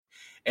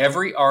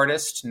Every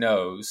artist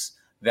knows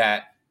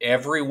that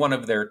every one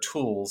of their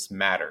tools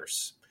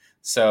matters.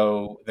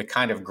 So the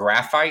kind of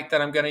graphite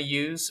that I'm going to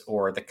use,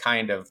 or the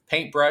kind of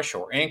paintbrush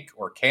or ink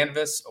or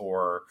canvas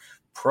or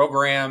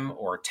program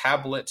or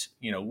tablet,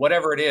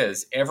 whatever it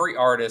is, every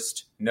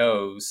artist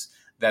knows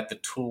that the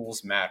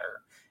tools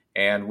matter.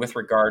 And with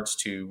regards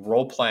to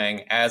role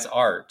playing as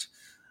art,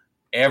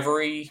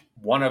 every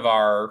one of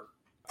our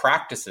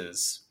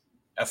practices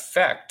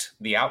affect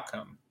the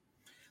outcome.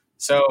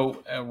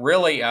 So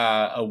really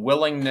a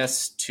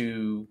willingness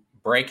to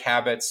break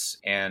habits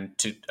and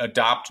to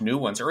adopt new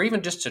ones, or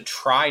even just to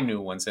try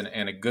new ones in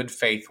a good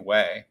faith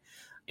way.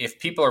 If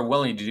people are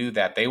willing to do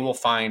that, they will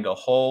find a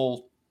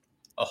whole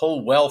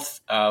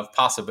wealth of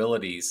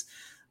possibilities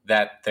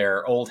that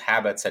their old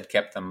habits had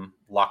kept them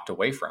locked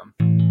away from.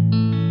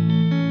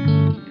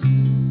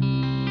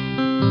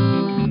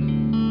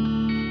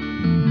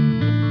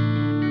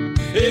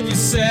 If you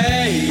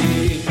say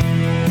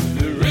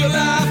the real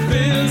life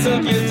fills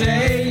up your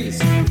days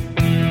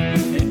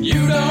and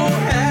you don't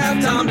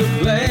have time to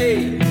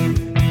play,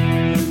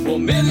 well,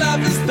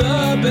 midlife is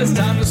the best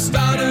time to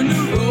start a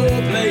new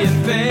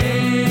role-playing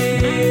phase.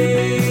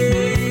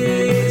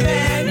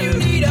 And you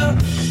need a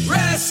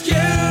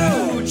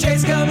rescue.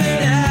 Chase coming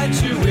at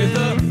you with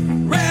a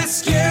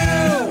rescue.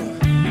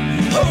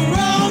 A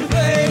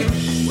role-play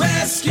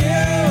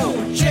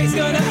rescue. Chase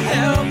gonna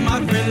help,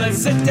 my friend. Let's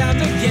sit down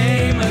the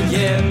game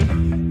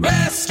again.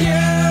 Rescue.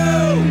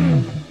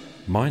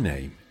 My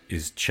name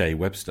is Che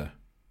Webster,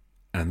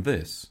 and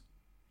this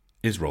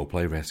is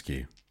Roleplay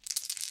Rescue.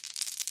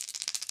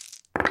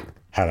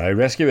 Hello,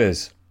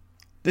 rescuers.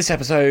 This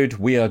episode,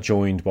 we are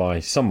joined by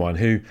someone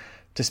who,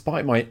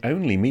 despite my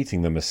only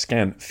meeting them a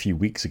scant few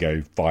weeks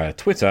ago via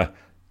Twitter,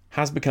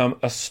 has become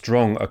a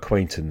strong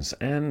acquaintance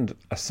and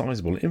a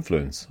sizable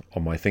influence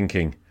on my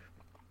thinking.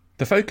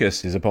 The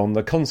focus is upon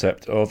the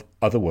concept of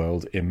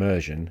Otherworld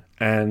immersion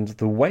and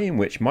the way in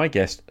which my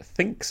guest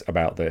thinks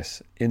about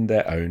this in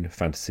their own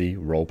fantasy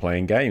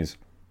role-playing games.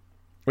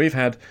 We've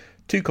had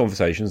 2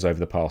 conversations over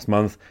the past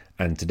month,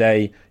 and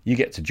today you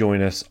get to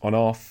join us on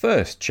our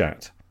first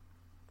chat.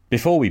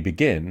 Before we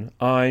begin,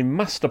 I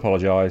must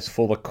apologise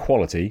for the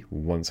quality,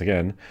 once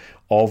again,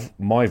 of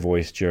my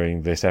voice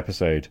during this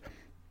episode.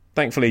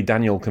 Thankfully,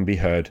 Daniel can be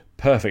heard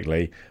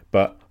perfectly,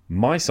 but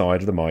my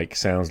side of the mic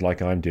sounds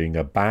like I'm doing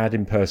a bad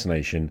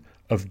impersonation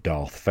of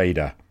Darth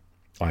Vader.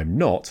 I'm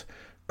not,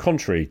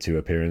 contrary to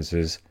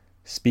appearances,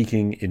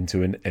 speaking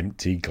into an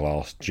empty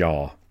glass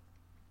jar.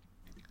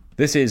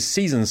 This is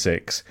Season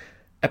 6,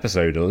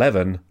 Episode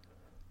 11,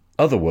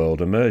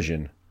 Otherworld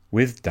Immersion,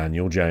 with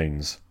Daniel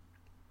Jones.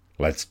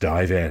 Let's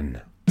dive in.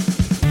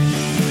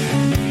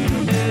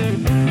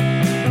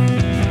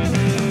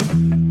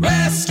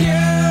 Rescue!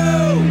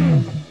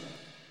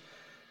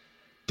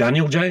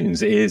 Daniel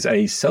Jones is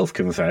a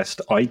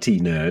self-confessed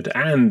IT nerd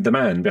and the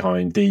man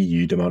behind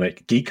the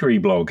Eudaimonic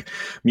Geekery blog,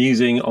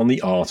 musing on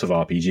the art of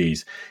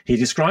RPGs. He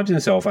describes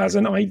himself as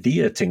an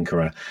idea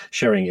tinkerer,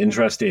 sharing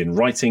interest in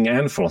writing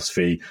and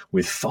philosophy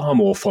with far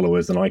more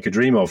followers than I could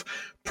dream of,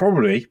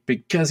 probably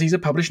because he's a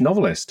published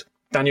novelist.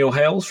 Daniel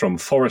hails from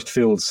Forest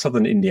Fields,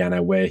 southern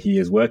Indiana, where he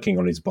is working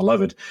on his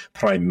beloved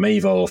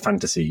primeval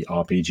fantasy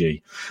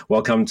RPG.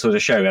 Welcome to the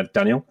show,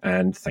 Daniel,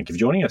 and thank you for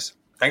joining us.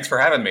 Thanks for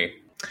having me.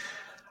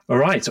 All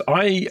right.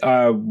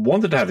 I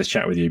wanted to have this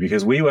chat with you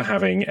because we were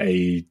having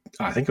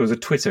I think it was a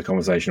Twitter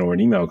conversation or an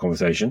email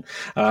conversation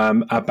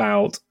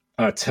about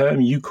a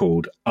term you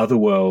called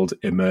Otherworld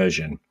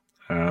immersion.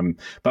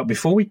 But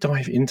before we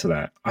dive into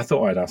that, I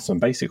thought I'd ask some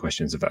basic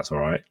questions, if that's all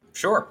right.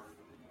 Sure.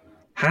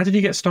 How did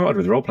you get started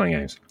with role-playing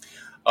games?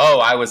 Oh,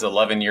 I was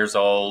 11 years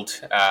old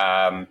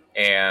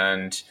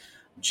and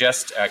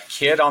just a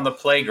kid on the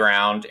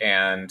playground,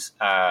 and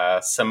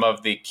some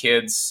of the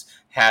kids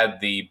had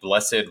the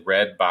Blessed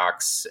Red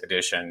Box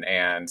edition,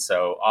 and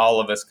so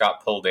all of us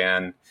got pulled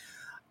in,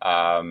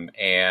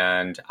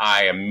 and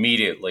I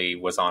immediately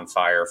was on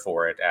fire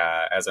for it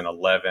as an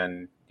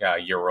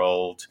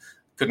 11-year-old.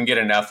 Couldn't get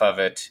enough of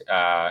it,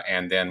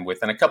 and then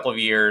within a couple of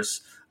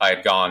years, I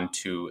had gone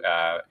to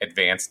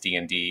advanced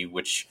D&D,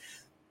 which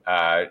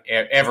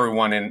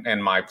everyone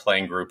in my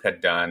playing group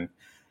had done,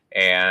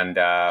 and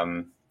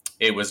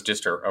it was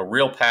just a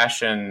real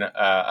passion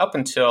up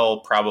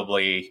until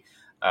probably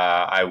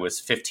I was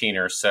 15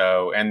 or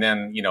so, and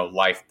then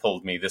life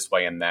pulled me this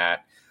way and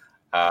that,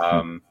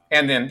 and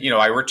then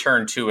I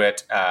returned to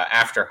it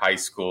after high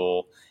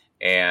school,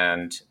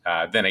 and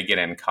then again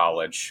in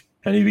college.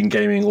 And you've been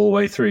gaming all the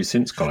way through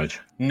since college?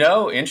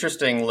 No,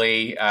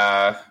 interestingly,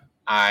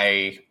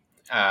 I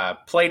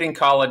played in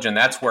college, and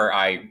that's where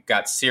I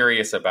got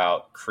serious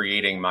about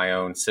creating my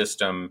own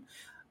system,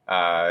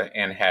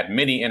 and had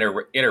many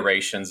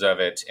iterations of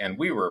it, and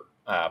we were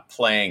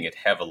playing it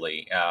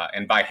heavily.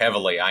 And by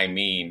heavily, I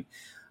mean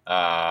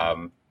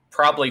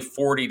probably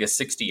 40 to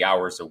 60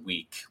 hours a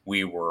week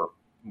we were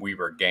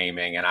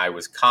gaming, and I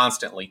was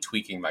constantly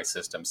tweaking my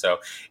system. So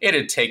it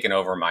had taken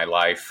over my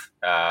life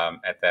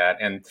at that.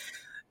 And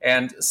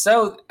And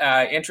so,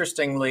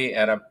 interestingly,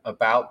 at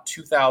about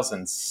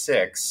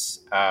 2006,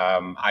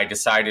 I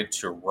decided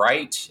to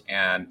write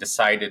and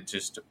decided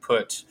just to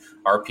put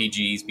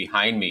RPGs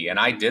behind me. And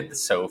I did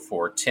so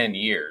for 10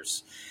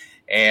 years.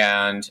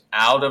 And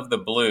out of the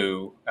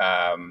blue,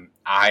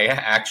 I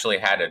actually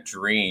had a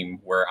dream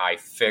where I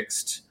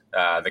fixed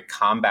the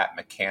combat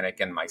mechanic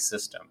in my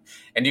system.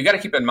 And you got to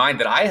keep in mind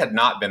that I had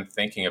not been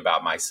thinking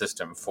about my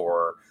system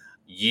for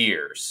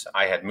years.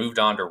 I had moved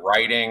on to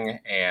writing,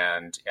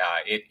 and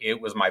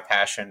it was my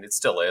passion. It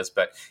still is,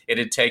 but it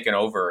had taken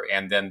over.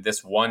 And then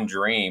this one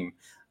dream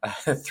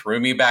threw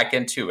me back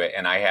into it.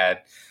 And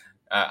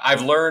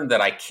I've learned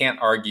that I can't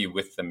argue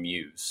with the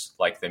muse.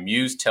 Like, the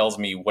muse tells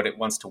me what it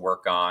wants to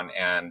work on,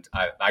 and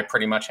I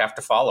pretty much have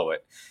to follow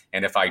it.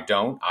 And if I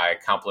don't, I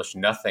accomplish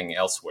nothing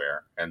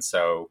elsewhere. And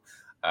so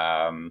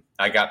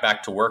I got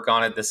back to work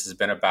on it. This has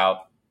been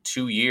about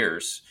 2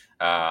 years.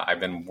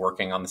 I've been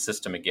working on the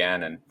system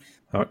again, and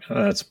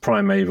that's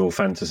primeval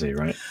fantasy,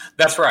 right?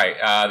 That's right.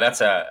 That's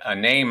a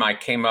name I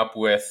came up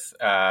with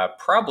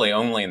probably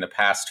only in the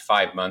past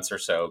 5 months or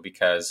so,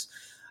 because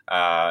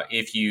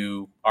if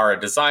you are a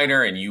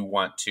designer and you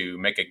want to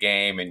make a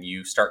game and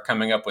you start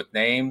coming up with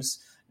names,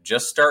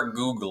 just start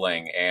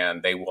Googling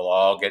and they will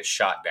all get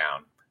shot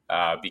down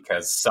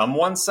because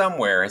someone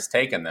somewhere has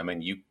taken them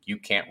and you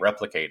can't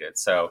replicate it.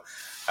 So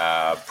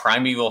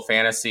primeval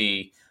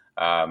fantasy,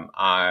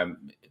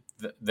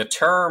 the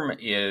term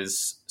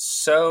is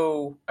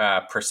so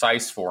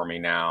precise for me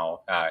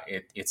now.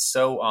 It's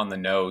so on the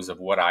nose of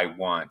what I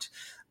want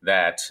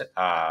that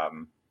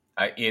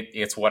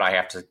it's what I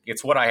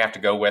have to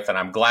go with, and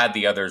I'm glad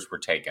the others were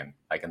taken.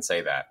 I can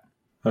say that.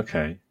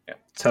 Okay. Yeah.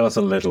 Tell us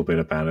a little bit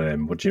about it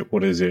then.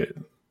 What is it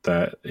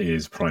that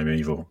is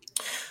primeval?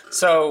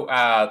 So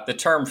the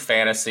term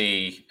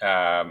fantasy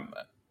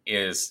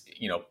is,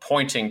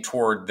 pointing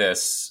toward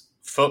this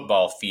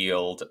football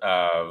field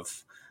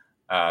of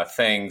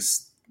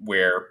things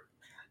where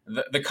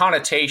the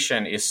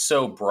connotation is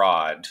so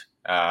broad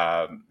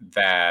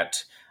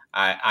that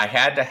I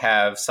had to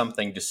have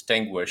something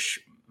distinguish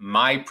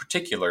my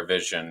particular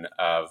vision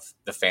of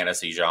the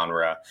fantasy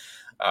genre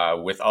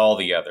with all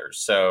the others.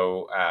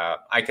 So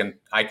I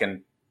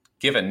can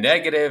give a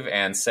negative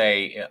and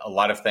say a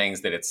lot of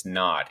things that it's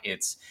not.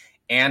 It's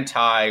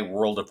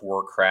anti-World of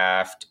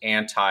Warcraft,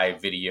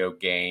 anti-video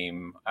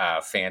game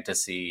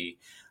fantasy,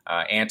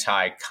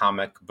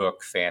 anti-comic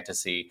book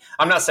fantasy.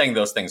 I'm not saying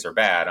those things are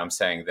bad. I'm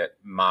saying that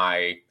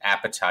my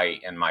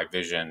appetite and my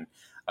vision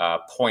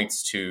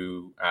points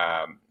to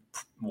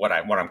what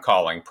I'm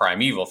calling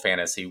primeval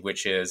fantasy,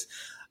 which is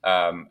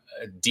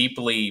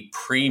deeply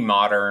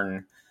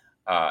pre-modern,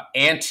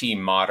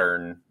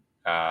 anti-modern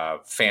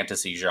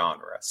fantasy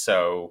genre.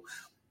 So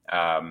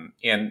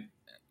in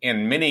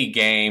many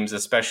games,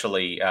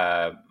 especially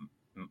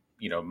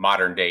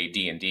modern day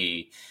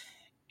D&D,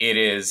 it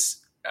is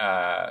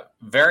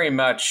very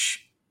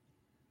much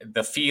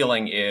the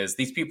feeling is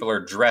these people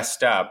are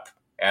dressed up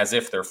as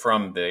if they're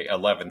from the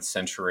 11th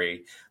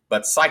century,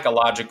 but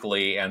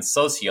psychologically and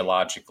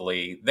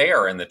sociologically, they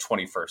are in the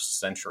 21st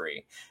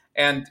century.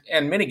 And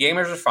many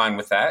gamers are fine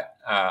with that.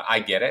 I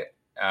get it.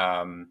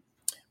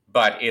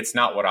 But it's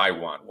not what I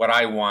want. What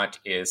I want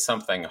is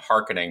something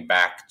hearkening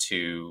back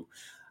to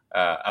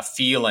a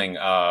feeling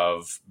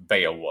of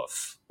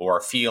Beowulf or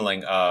a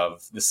feeling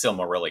of the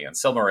Silmarillion.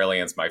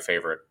 Silmarillion's my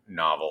favorite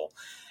novel,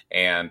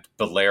 and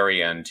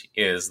Beleriand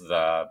is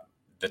the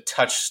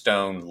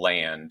touchstone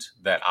land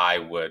that I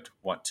would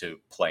want to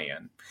play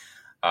in.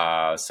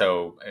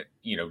 So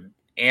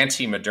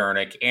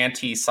anti-modernic,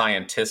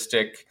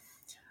 anti-scientistic,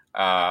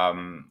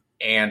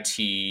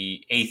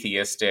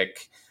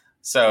 anti-atheistic.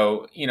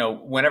 So,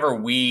 whenever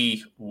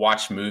we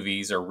watch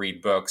movies or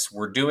read books,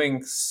 we're doing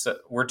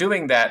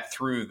that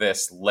through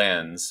this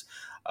lens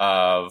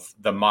of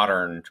the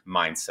modern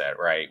mindset,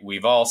 right?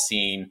 We've all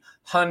seen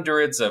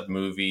hundreds of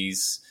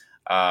movies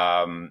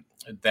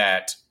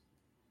that,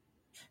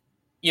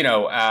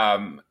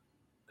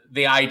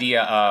 the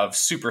idea of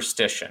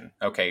superstition.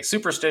 Okay,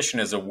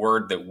 superstition is a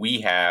word that we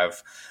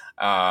have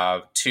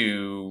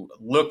to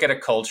look at a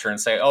culture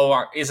and say,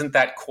 oh, isn't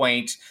that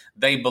quaint?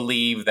 They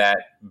believe that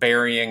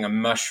burying a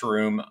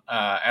mushroom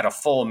at a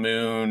full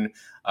moon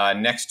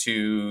next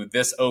to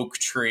this oak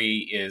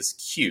tree is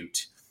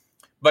cute.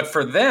 But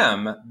for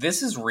them,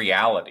 this is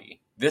reality.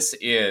 This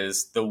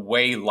is the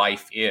way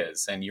life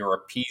is, and you're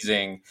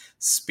appeasing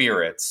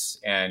spirits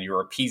and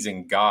you're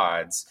appeasing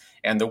gods.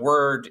 And the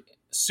word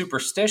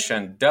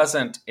superstition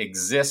doesn't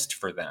exist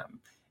for them.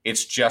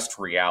 It's just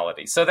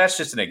reality. So that's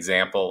just an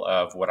example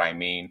of what I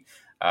mean,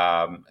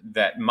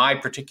 that my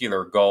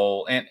particular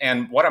goal,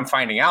 and what I'm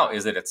finding out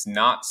is that it's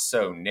not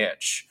so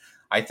niche.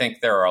 I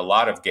think there are a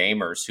lot of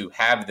gamers who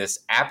have this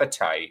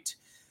appetite,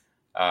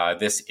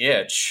 this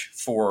itch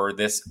for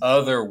this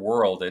other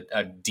world,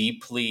 a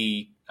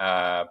deeply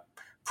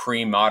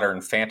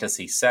pre-modern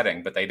fantasy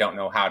setting, but they don't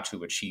know how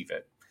to achieve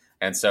it.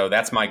 And so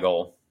that's my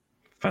goal.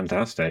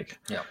 Fantastic.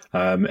 Yeah.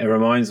 It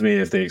reminds me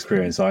of the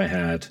experience I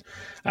had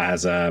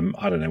as, I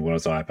don't know, what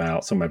was I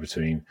about? Somewhere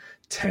between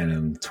 10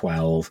 and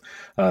 12.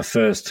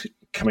 First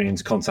coming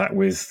into contact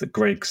with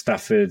Greg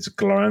Stafford's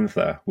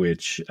Glorantha,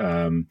 which,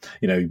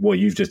 what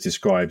you've just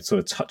described sort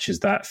of touches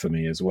that for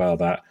me as well.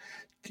 That,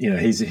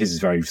 his is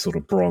very sort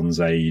of Bronze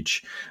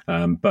Age.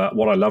 But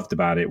what I loved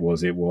about it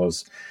was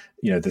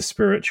the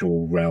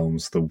spiritual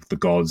realms, the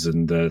gods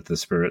and the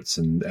spirits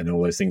and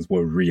all those things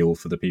were real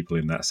for the people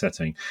in that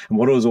setting. And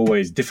what was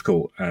always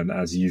difficult, and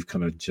as you've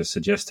kind of just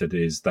suggested,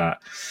 is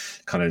that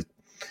kind of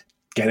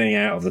getting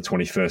out of the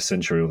 21st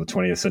century or the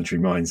 20th century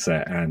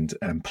mindset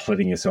and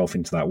putting yourself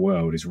into that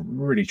world is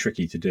really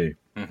tricky to do.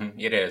 Mm-hmm.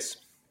 It is.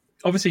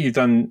 Obviously, you've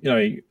done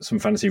some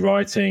fantasy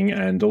writing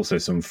and also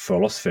some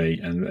philosophy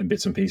and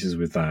bits and pieces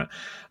with that.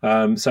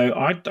 So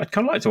I'd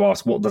kind of like to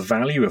ask what the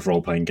value of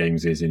role-playing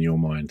games is in your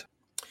mind.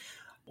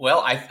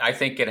 Well, I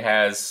think it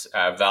has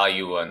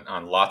value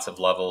on lots of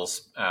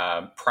levels.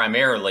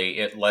 Primarily,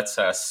 it lets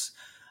us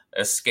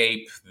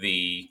escape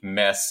the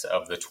mess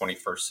of the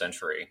 21st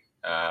century.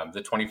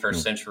 The 21st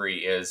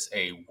century is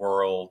a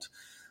world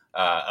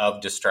of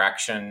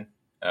distraction,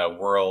 a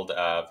world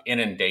of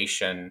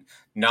inundation,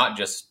 not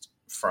just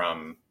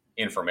from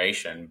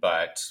information,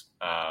 but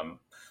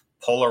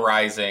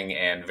polarizing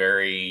and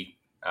very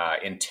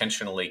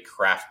intentionally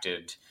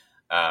crafted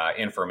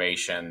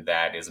information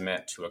that is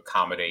meant to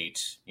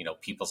accommodate,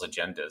 people's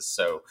agendas.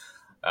 So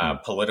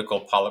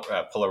political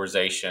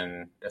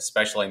polarization,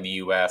 especially in the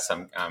U.S.,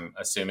 I'm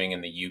assuming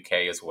in the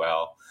U.K. as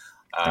well.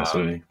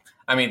 Absolutely.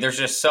 I mean, there's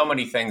just so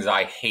many things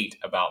I hate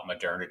about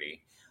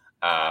modernity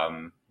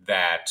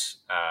that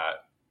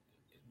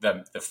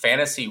the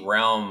fantasy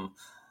realm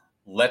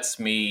lets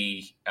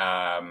me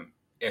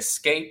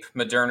escape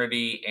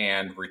modernity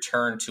and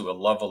return to a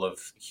level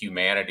of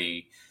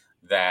humanity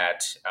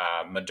that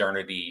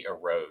modernity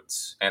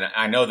erodes. And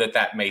I know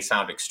that may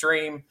sound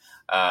extreme,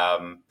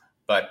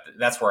 but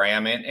that's where I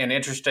am. And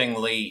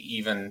interestingly,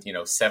 even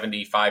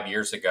 75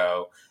 years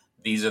ago,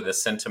 these are the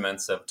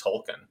sentiments of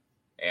Tolkien.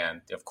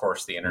 And of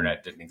course, the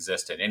internet didn't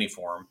exist in any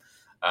form.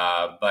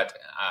 But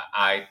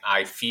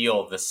I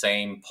feel the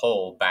same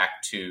pull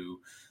back to.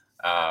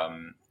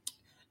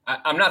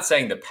 I'm not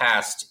saying the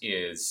past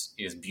is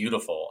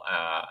beautiful,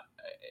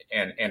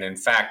 and in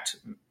fact,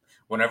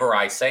 whenever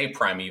I say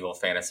primeval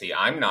fantasy,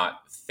 I'm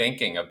not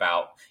thinking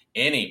about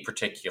any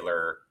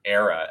particular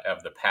era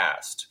of the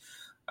past.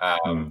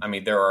 I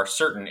mean, there are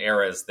certain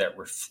eras that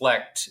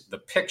reflect the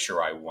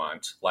picture I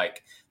want,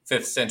 like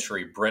 5th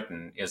century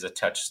Britain is a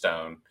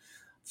touchstone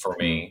for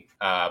me.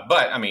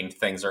 But I mean,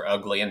 things are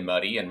ugly and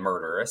muddy and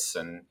murderous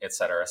and et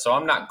cetera. So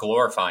I'm not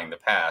glorifying the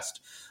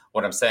past.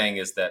 What I'm saying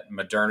is that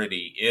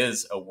modernity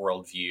is a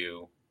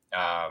worldview,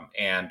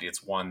 and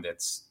it's one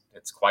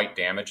it's quite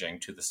damaging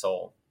to the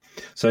soul.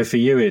 So for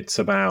you, it's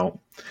about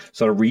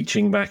sort of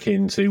reaching back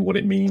into what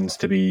it means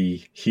to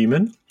be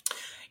human?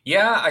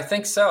 Yeah, I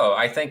think so.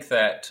 I think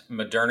that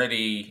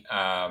modernity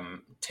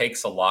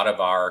takes a lot of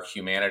our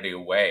humanity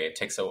away. It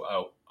takes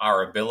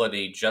our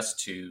ability just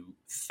to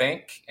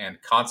think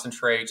and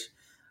concentrate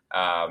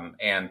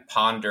and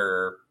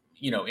ponder,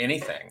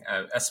 anything,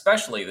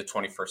 especially the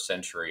 21st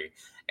century.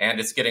 And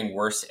it's getting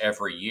worse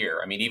every year.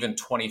 I mean, even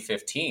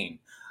 2015,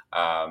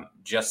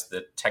 just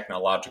the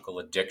technological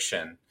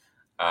addiction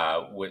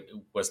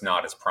was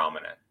not as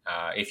prominent.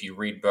 If you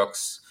read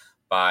books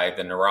by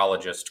the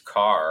neurologist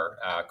Carr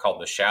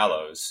called The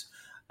Shallows,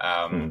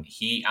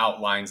 he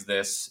outlines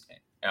this,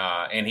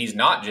 and he's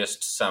not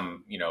just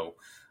some,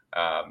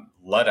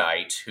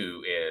 Luddite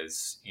who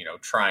is,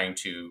 trying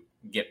to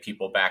get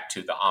people back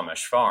to the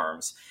Amish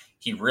farms.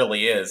 He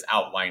really is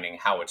outlining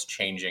how it's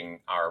changing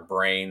our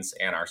brains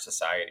and our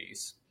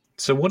societies.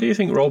 So what do you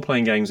think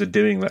role-playing games are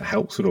doing that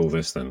helps with all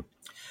this then?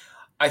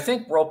 I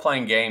think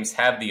role-playing games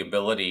have the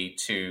ability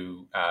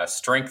to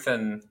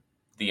strengthen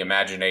the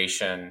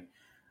imagination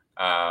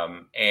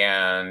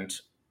and,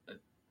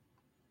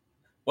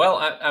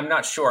 well, I'm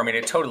not sure. I mean,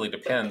 it totally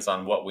depends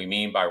on what we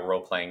mean by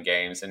role-playing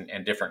games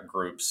and different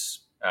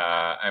groups.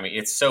 I mean,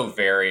 it's so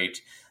varied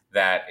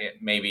that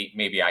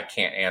maybe I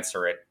can't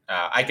answer it.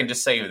 I can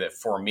just say that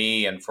for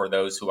me and for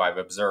those who I've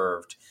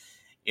observed,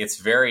 it's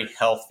very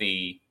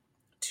healthy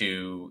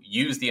to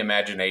use the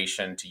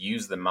imagination, to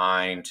use the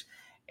mind,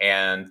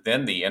 and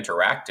then the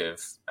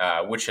interactive,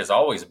 which has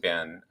always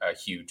been a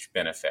huge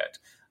benefit.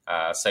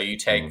 So you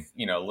take,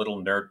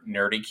 little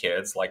nerdy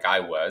kids like I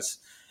was,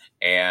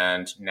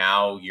 and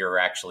now you're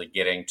actually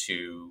getting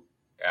to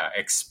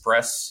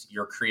express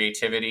your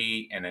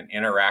creativity in an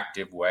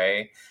interactive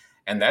way.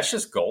 And that's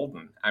just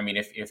golden. I mean,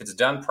 if it's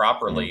done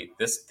properly,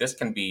 this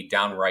can be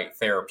downright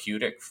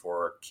therapeutic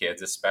for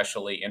kids,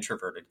 especially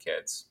introverted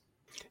kids.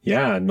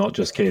 Yeah, not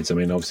just kids. I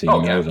mean, obviously,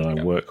 that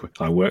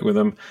I work with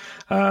them.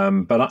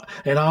 But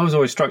I was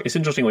always struck. It's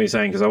interesting what you're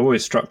saying, because I'm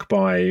always struck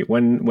by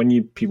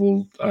when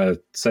people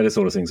say the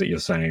sort of things that you're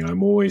saying.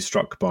 I'm always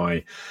struck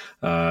by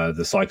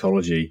the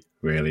psychology,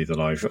 really, that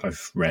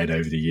I've read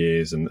over the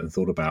years and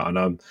thought about.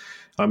 And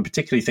I'm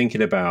particularly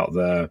thinking about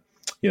the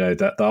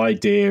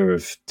idea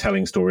of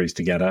telling stories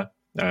together.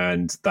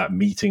 and that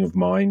meeting of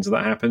minds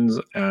that happens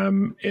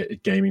at a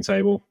gaming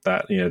table,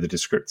 that, the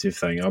descriptive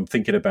thing. I'm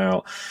thinking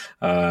about,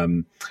 I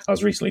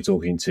was recently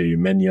talking to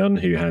Menyon,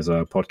 who has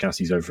a podcast.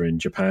 He's over in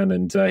Japan,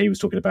 and he was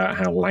talking about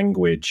how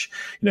language,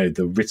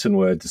 the written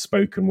word, the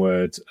spoken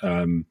word,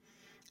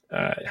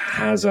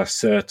 has a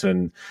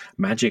certain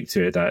magic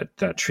to it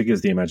that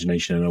triggers the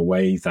imagination in a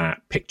way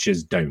that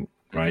pictures don't,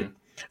 right? Mm-hmm.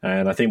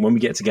 And I think when we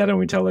get together and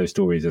we tell those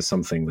stories, there's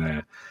something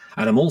there.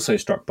 And I'm also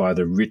struck by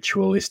the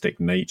ritualistic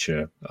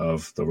nature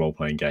of the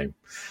role-playing game.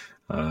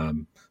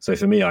 So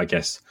for me, I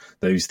guess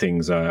those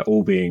things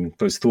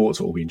those thoughts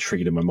are all being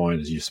triggered in my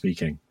mind as you're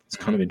speaking. It's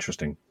kind of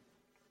interesting.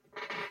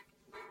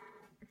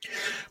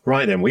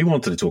 Right then, we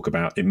wanted to talk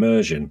about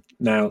immersion.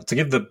 Now, to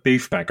give the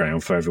brief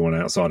background for everyone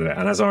outside of it,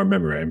 and as I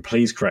remember it, and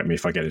please correct me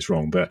if I get this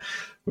wrong, but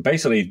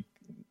basically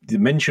the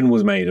mention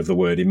was made of the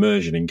word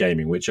immersion in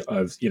gaming, which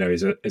is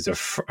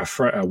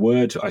a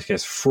word, I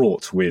guess,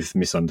 fraught with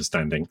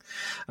misunderstanding.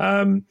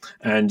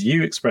 And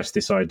you expressed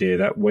this idea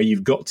that where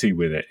you've got to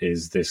with it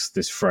is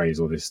this phrase,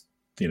 or this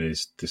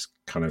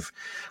kind of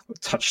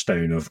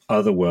touchstone of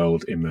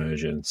otherworld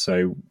immersion.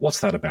 So what's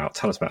that about?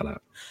 Tell us about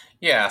that.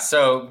 Yeah,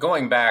 so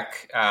going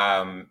back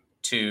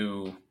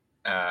to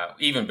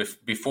even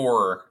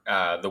before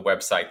the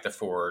website, The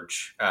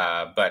Forge,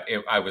 but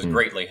I was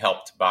greatly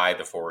helped by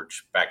The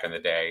Forge back in the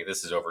day.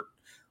 This is over,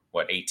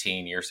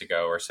 18 years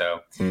ago or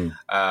so.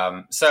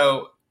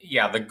 So,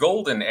 yeah, the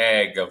golden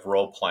egg of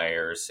role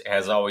players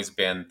has always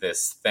been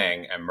this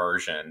thing,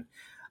 immersion.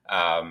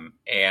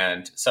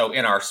 And so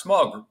in our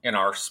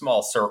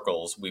small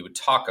circles, we would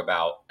talk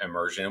about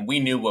immersion, and we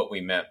knew what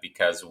we meant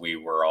because we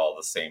were all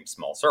the same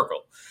small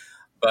circle.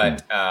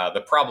 But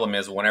the problem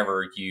is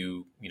whenever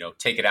you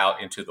take it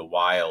out into the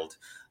wild,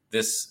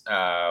 this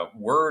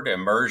word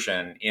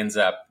immersion ends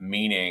up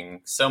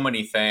meaning so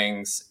many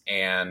things,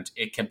 and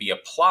it can be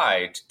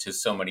applied to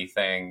so many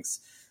things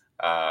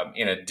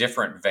in a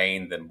different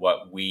vein than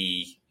what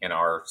we in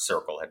our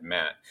circle had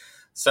meant.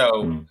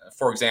 So,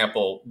 for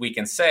example, we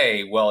can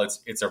say, well,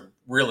 it's a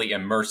really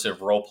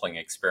immersive role-playing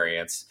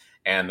experience.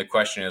 And the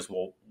question is,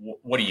 well,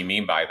 what do you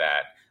mean by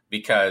that?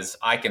 Because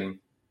I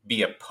can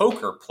be a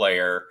poker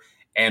player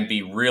and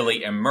be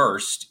really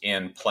immersed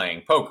in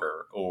playing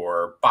poker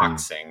or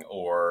boxing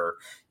or,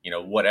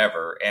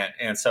 whatever.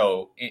 And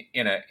so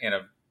in a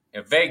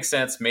vague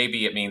sense,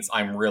 maybe it means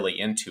I'm really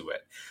into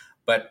it.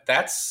 But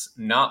that's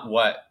not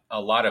what a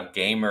lot of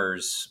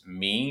gamers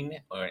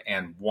mean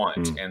and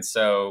want. And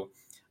so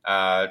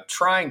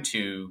trying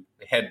to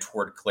head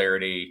toward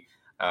clarity,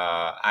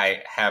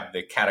 I have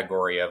the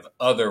category of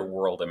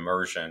otherworld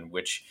immersion,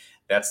 which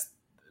that's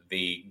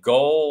the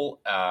goal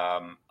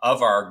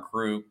of our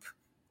group.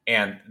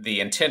 And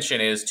the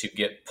intention is to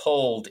get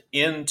pulled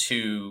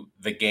into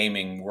the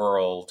gaming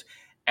world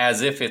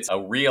as if it's a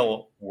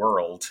real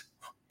world,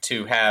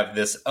 to have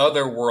this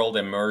otherworld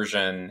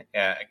immersion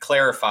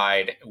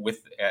clarified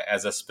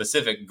as a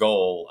specific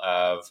goal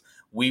of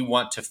we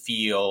want to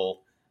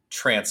feel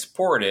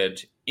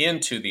transported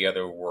into the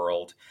other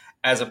world,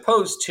 as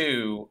opposed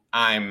to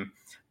I'm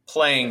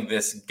playing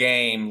this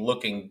game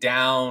looking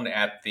down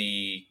at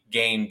the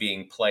game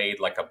being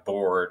played like a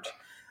board,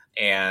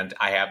 and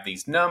I have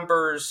these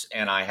numbers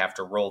and I have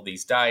to roll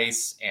these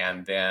dice,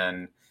 and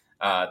then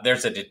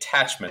there's a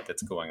detachment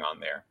that's going on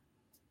there.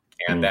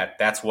 And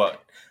that's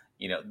what,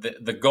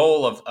 the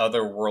goal of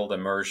otherworld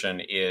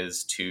immersion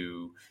is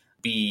to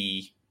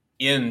be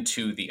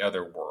into the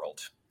other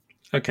world.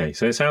 Okay,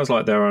 so it sounds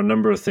like there are a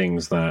number of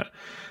things that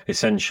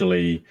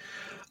essentially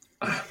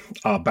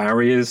are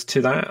barriers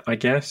to that, I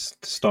guess,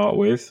 to start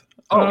with.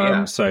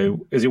 Yeah.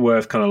 So is it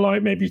worth kind of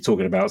like maybe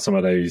talking about some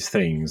of those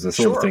things, the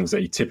sort of things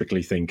that you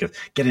typically think of,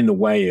 get in the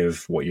way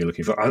of what you're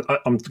looking for?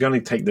 I'm going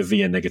to take the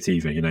via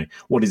negativa,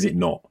 what is it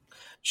not?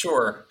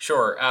 Sure.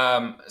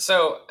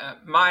 So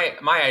my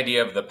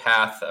idea of the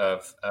path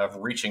of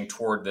reaching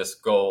toward this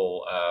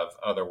goal of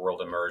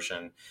otherworld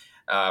immersion,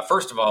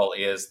 first of all,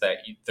 is that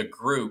the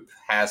group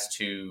has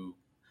to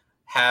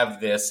have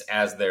this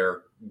as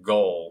their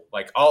goal.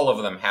 Like all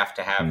of them have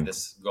to have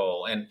this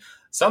goal. And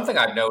something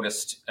I've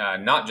noticed,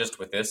 not just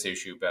with this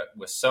issue, but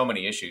with so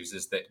many issues,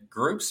 is that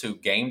groups who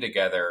game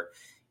together,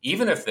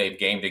 even if they've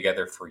gamed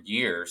together for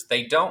years,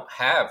 they don't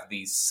have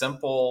these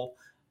simple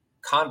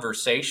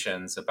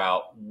conversations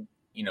about,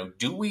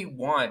 do we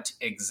want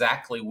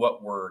exactly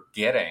what we're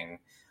getting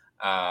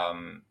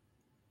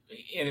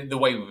in the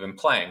way we've been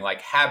playing? Like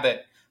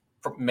habit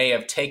may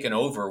have taken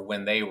over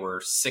when they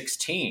were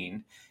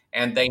 16,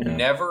 and they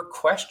never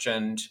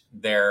questioned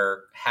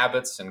their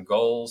habits and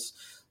goals.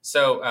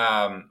 So,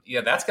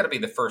 that's got to be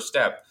the first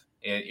step.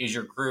 Is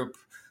your group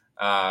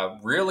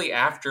really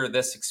after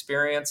this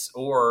experience?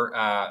 Or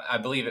I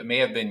believe it may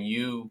have been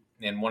you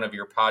in one of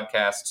your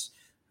podcasts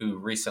who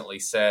recently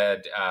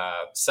said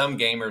some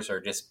gamers are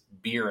just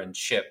beer and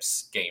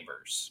chips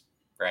gamers,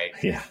 right?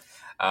 Yeah.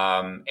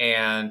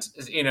 And,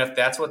 if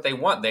that's what they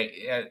want,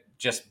 they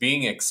just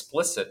being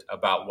explicit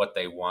about what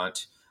they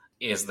want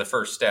is the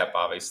first step,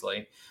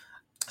 obviously.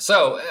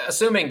 So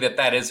assuming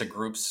that is a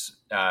group's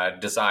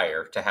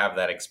desire to have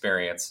that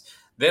experience,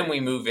 Then we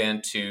move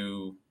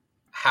into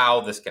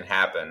how this can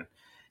happen.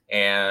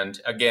 And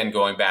again,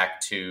 going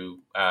back to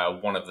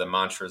one of the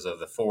mantras of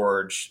the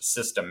Forge,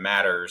 system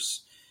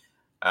matters.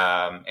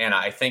 And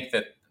I think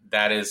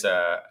that is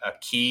a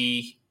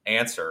key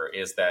answer,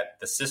 is that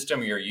the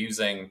system you're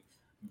using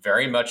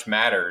very much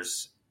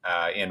matters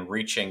in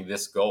reaching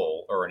this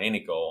goal or in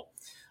any goal.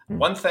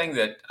 One thing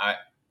that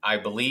I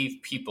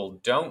believe people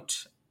don't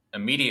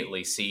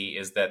immediately see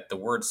is that the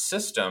word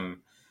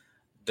system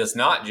does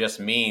not just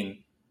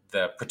mean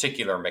the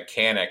particular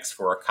mechanics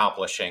for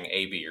accomplishing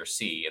A, B, or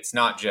C. It's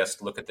not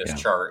just look at this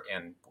chart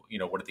and,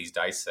 what do these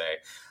dice say?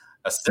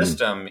 A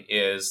system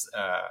is,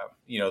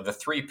 the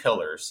three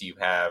pillars. You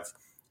have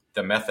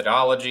the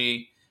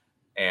methodology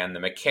and the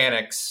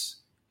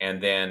mechanics,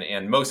 and then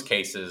in most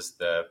cases,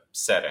 the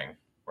setting,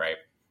 right?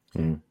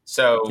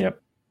 So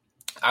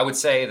I would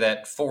say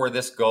that for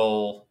this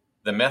goal,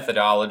 the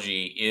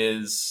methodology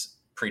is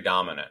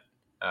predominant.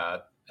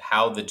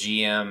 How the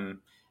GM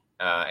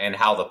and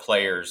how the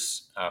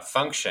players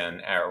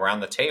function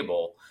around the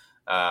table,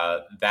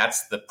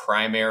 that's the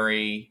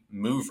primary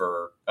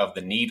mover of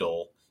the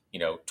needle,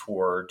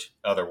 toward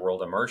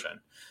Otherworld immersion.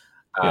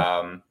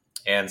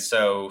 And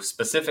so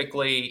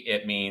specifically,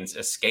 it means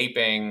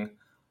escaping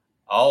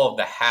all of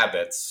the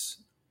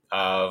habits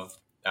of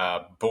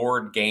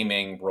board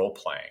gaming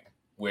role-playing,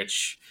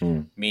 which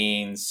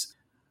means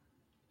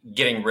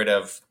getting rid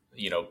of,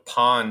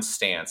 pawn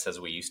stance, as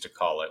we used to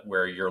call it,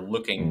 where you're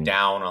looking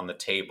down on the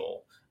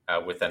table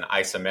with an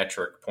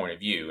isometric point of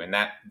view. And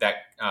that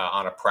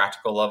on a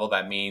practical level,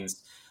 that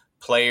means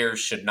players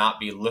should not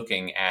be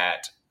looking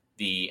at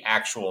the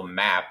actual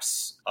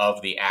maps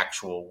of the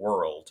actual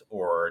world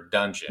or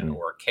dungeon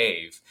or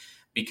cave,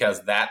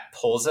 because that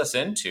pulls us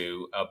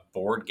into a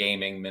board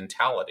gaming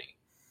mentality.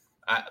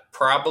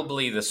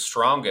 Probably the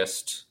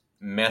strongest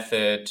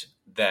method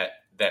that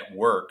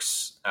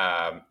works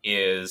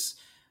is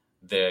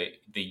the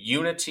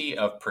unity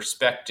of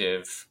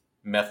perspective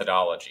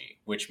methodology,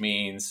 which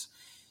means,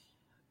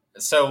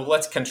 so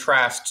let's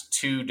contrast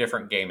two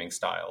different gaming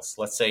styles.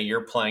 Let's say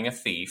you're playing a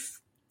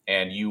thief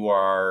and you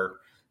are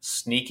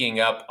sneaking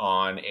up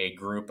on a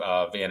group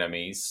of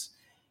enemies,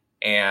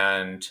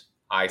 and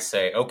I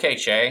say, okay,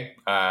 Che,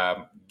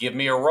 give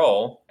me a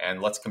roll and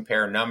let's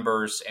compare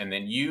numbers. And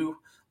then you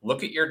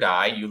look at your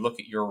die, you look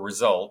at your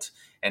result,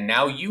 and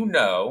now you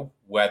know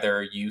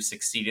whether you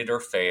succeeded or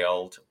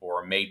failed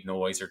or made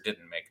noise or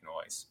didn't make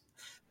noise.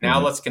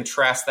 Now let's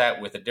contrast that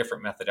with a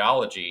different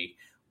methodology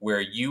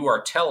where you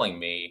are telling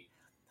me,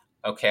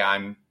 okay,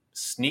 I'm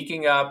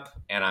sneaking up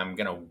and I'm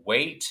going to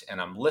wait and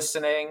I'm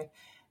listening,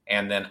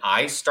 and then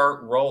I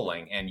start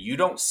rolling and you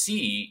don't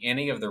see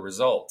any of the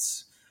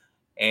results.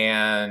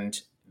 And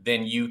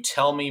then you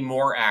tell me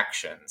more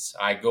actions.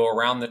 I go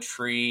around the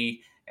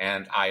tree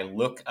and I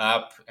look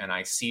up and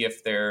I see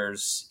if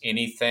there's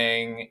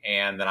anything,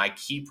 and then I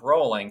keep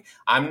rolling.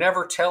 I'm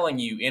never telling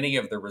you any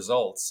of the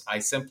results. I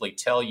simply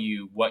tell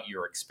you what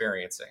you're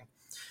experiencing.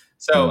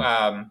 So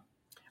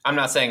I'm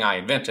not saying I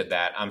invented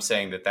that. I'm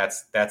saying that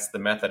that's the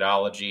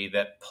methodology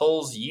that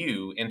pulls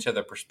you into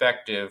the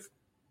perspective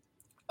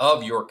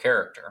of your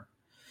character.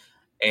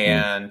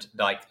 And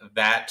like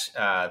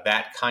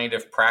that kind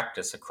of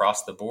practice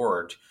across the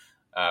board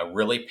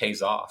really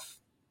pays off.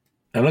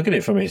 And look at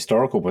it from a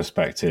historical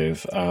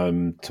perspective.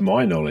 To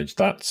my knowledge,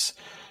 that's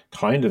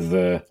kind of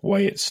the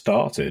way it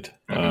started.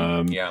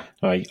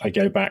 I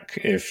go back,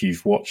 if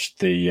you've watched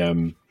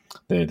the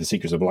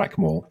Secrets of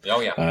Blackmore,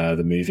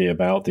 the movie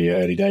about the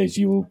early days,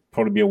 you will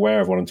probably be aware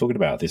of what I'm talking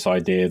about. This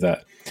idea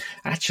that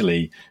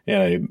actually,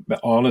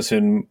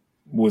 Arneson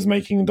was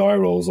making die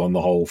rolls on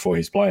the whole for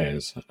his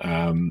players.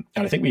 And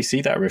I think we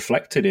see that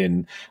reflected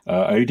in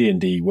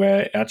OD&D,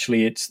 where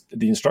actually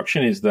the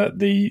instruction is that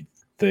the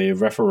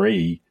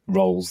referee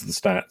rolls the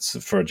stats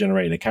for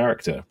generating a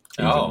character.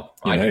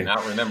 I do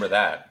not remember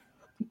that.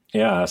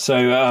 Yeah, so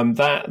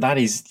that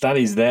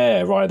is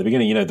there right at the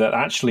beginning. That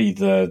actually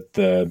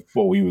the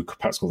what we would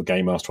perhaps call the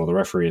game master or the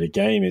referee of the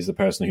game is the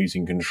person who's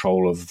in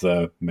control of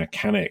the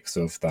mechanics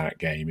of that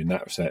game in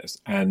that sense,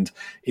 and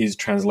is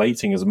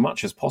translating as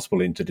much as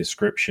possible into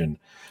description.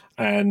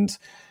 And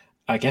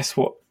I guess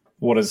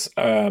what has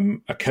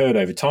occurred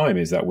over time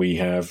is that we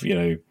have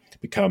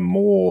become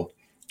more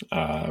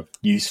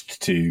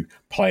used to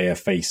player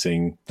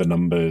facing the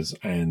numbers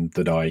and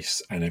the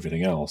dice and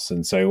everything else.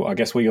 And so I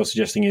guess what you're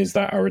suggesting is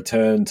that a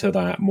return to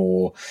that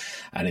more,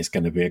 and it's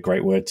going to be a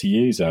great word to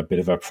use, a bit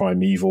of a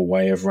primeval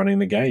way of running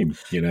the game,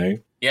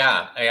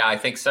 Yeah, I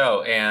think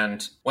so.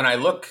 And when I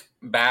look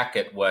back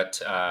at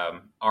what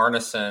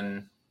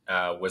Arneson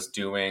was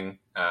doing,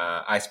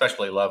 I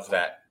especially love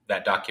that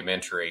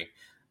documentary,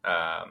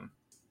 the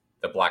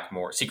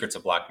Secrets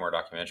of Blackmore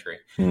documentary,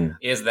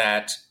 is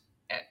that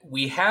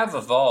we have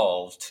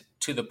evolved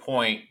to the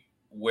point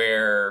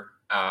where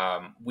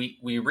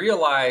we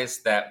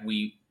realize that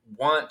we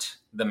want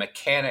the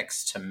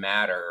mechanics to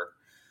matter.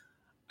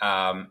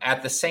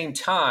 At the same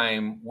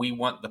time, we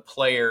want the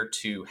player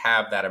to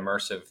have that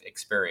immersive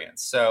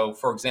experience. So,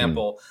 for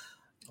example,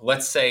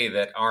 let's say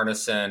that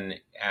Arneson,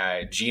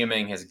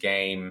 GMing his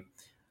game,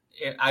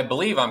 I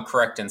believe I'm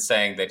correct in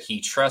saying that he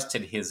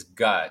trusted his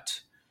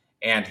gut,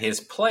 and his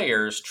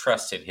players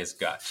trusted his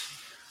gut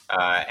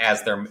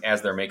as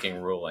they're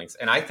making rulings.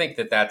 And I think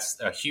that that's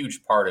a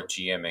huge part of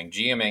GMing.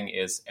 GMing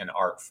is an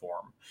art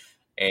form,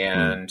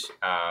 and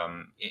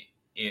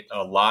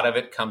a lot of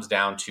it comes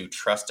down to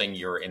trusting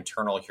your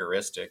internal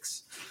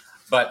heuristics,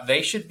 but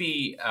they should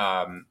be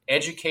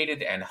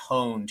educated and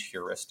honed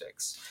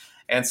heuristics.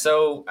 And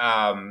so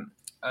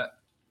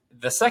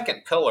the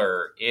second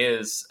pillar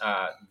is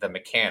the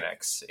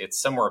mechanics. It's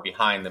somewhere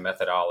behind the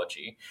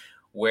methodology,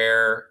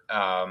 where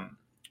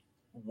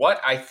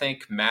what I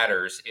think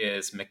matters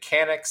is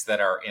mechanics that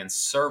are in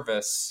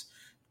service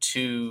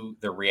to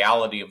the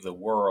reality of the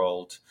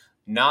world,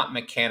 not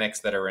mechanics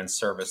that are in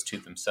service to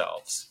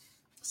themselves.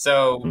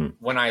 So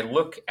when I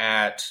look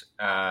at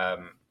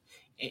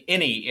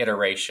any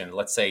iteration,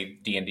 let's say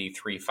D&D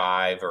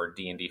 3.5 or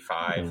D&D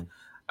 5,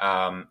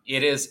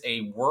 it is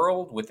a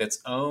world with its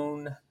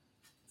own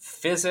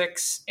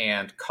physics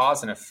and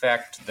cause and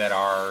effect that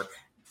are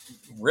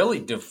really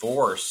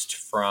divorced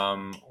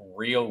from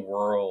real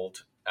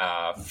world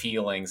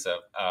feelings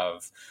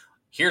of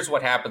here's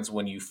what happens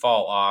when you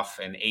fall off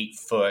an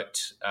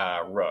 8-foot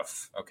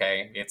roof.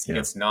 Okay.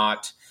 It's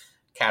not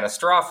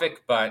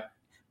catastrophic, but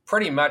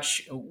pretty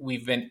much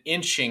we've been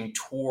inching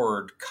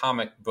toward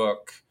comic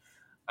book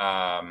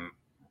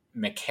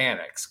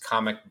mechanics,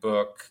 comic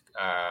book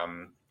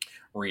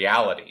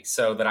reality,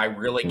 so that I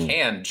really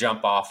can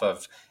jump off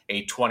of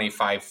a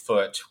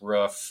 25-foot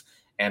roof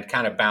and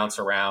kind of bounce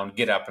around,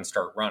 get up and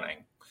start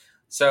running.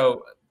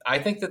 So I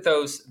think that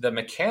the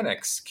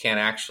mechanics can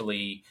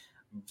actually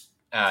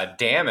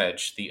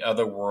damage the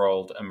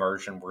otherworld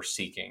immersion we're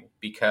seeking,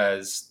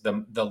 because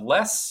the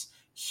less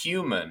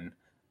human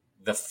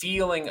the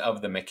feeling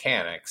of the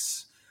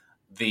mechanics,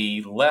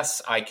 the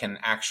less I can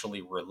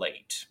actually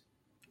relate.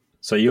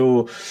 So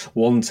you're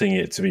wanting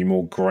it to be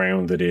more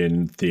grounded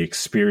in the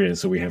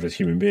experience that we have as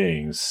human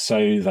beings,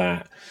 so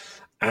that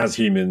as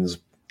humans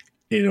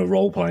in a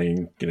role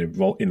playing,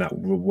 in that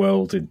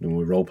world,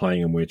 we're role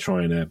playing and we're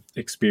trying to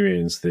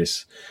experience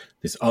this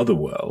other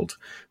world,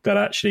 that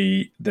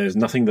actually there's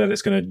nothing that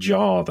it's going to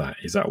jar that.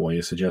 Is that what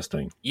you're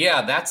suggesting?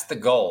 Yeah, that's the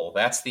goal.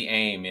 That's the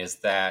aim, is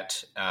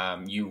that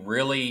you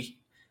really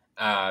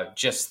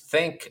just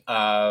think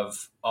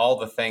of all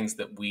the things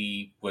that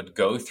we would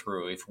go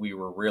through if we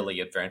were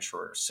really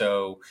adventurers.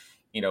 So,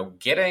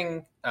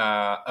 getting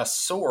a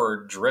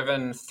sword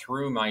driven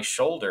through my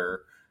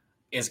shoulder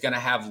is going to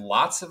have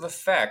lots of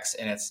effects,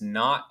 and it's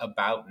not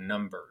about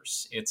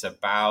numbers. It's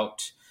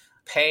about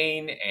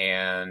pain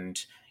and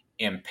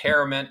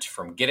impairment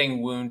from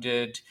getting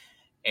wounded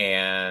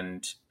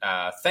and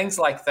things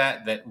like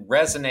that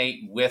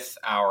resonate with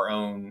our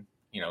own,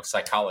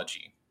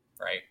 psychology,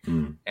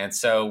 right? And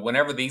so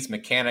whenever these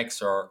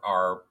mechanics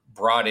are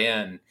brought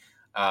in,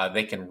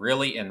 they can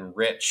really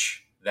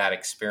enrich that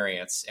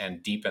experience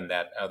and deepen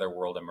that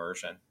otherworld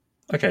immersion.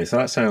 Okay, so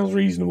that sounds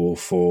reasonable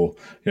for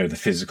the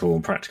physical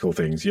and practical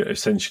things. You're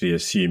essentially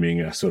assuming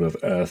a sort of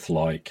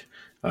Earth-like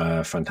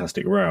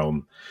fantastic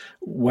realm.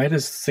 Where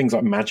does things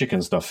like magic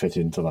and stuff fit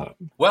into that?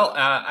 Well,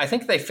 I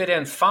think they fit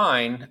in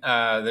fine.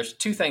 There's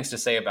two things to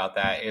say about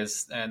that.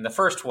 And the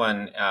first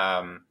one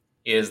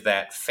is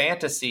that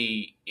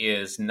fantasy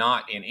is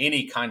not in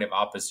any kind of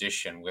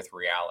opposition with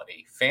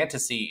reality.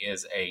 Fantasy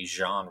is a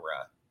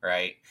genre,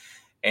 right?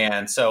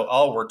 And so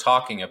all we're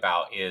talking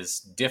about is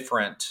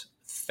different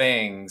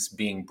things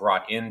being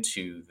brought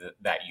into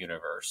that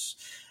universe.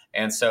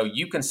 And so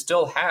you can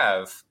still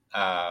have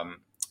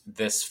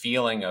this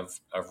feeling of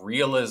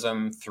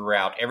realism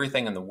throughout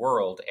everything in the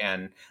world,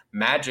 and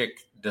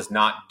magic does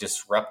not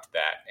disrupt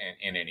that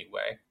in any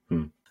way.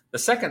 The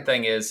second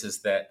thing is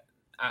that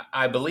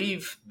I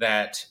believe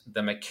that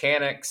the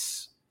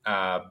mechanics,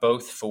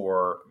 both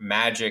for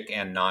magic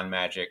and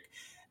non-magic,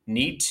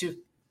 need to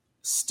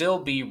still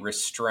be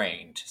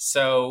restrained.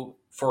 So,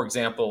 for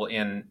example,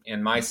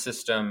 in my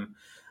system,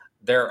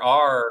 there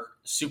are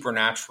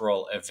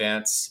supernatural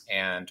events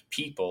and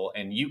people,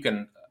 and you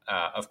can,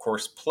 of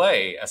course,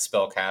 play a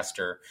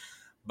spellcaster,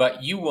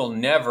 but you will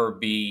never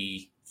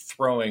be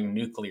throwing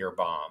nuclear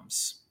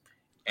bombs,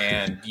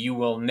 and you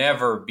will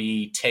never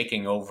be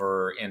taking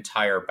over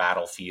entire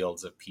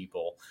battlefields of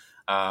people,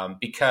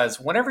 because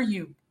whenever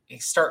you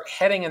start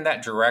heading in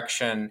that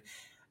direction,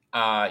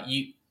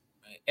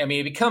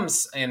 it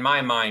becomes, in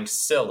my mind,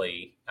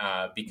 silly,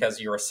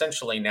 because you're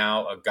essentially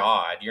now a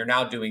god. You're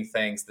now doing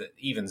things that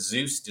even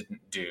Zeus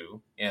didn't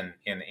do in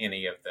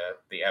any of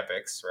the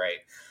epics, right?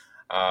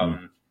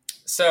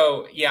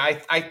 So, yeah,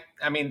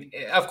 I mean,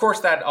 of course,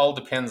 that all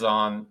depends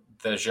on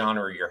the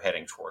genre you're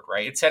heading toward,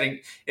 right?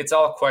 It's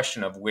all a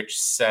question of which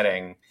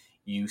setting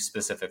you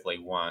specifically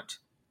want.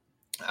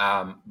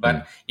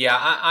 But yeah,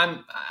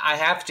 I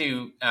have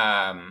to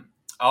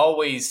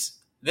always.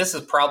 This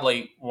is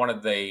probably one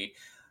of the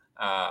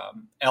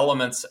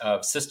elements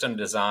of system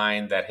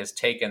design that has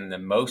taken the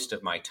most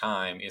of my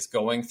time, is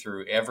going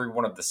through every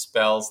one of the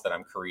spells that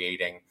I'm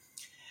creating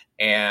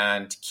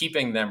and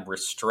keeping them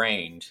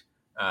restrained.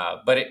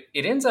 But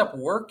it ends up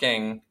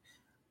working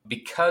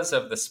because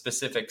of the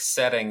specific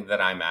setting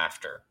that I'm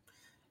after.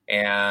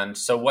 And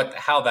so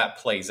how that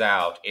plays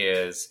out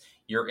is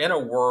you're in a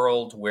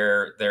world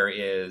where there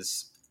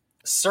is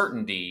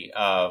certainty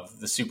of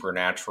the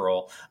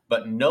supernatural,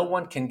 but no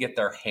one can get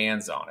their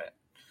hands on it.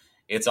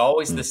 It's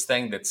always this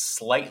thing that's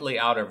slightly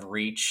out of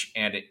reach,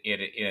 and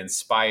it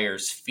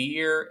inspires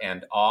fear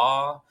and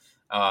awe.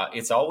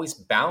 It's always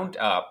bound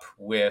up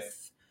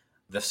with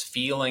this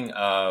feeling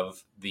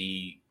of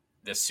the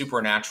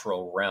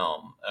supernatural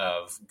realm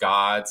of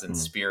gods and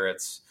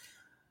spirits.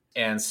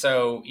 And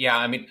so, yeah,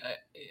 I mean,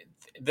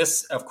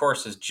 this, of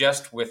course, is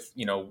just with,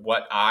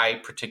 what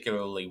I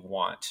particularly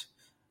want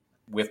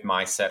with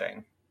my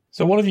setting.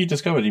 So what have you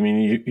discovered? I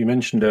mean, you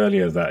mentioned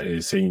earlier that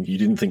you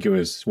didn't think it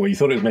was, well, you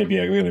thought it was maybe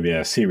going to be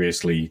a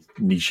seriously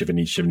niche of a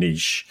niche of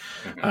niche,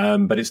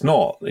 but it's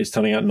not. It's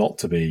turning out not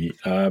to be.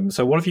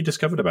 So what have you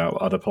discovered about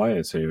other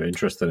players who are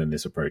interested in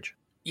this approach?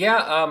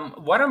 Yeah,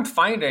 what I'm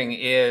finding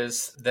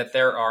is that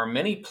there are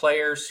many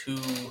players who,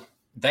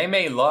 they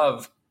may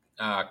love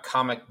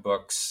comic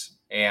books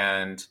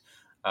and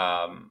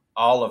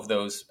all of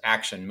those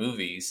action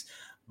movies,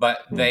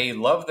 but they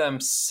love them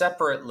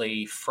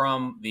separately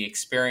from the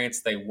experience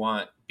they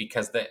want,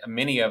 because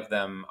many of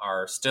them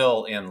are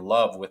still in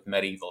love with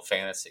medieval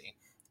fantasy.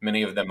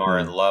 Many of them are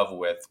in love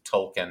with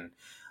Tolkien,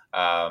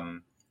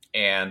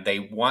 and they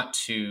want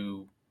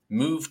to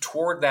move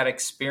toward that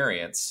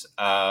experience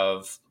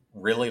of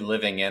really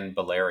living in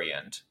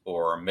Beleriand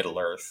or Middle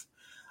Earth.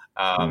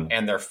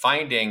 And they're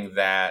finding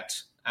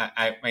that,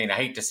 I mean, I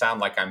hate to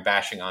sound like I'm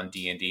bashing on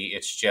D&D.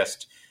 It's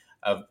just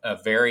a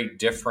very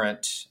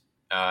different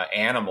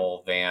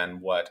animal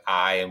than what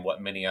I and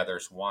what many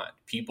others want.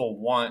 People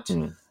want,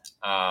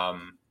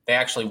 they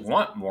actually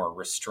want more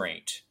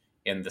restraint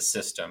in the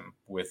system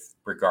with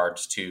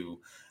regards to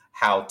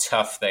how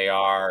tough they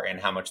are and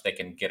how much they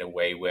can get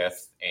away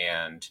with,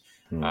 and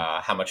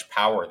how much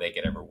power they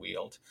get ever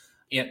wield.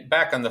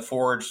 Back on the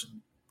Forge,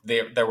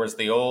 there was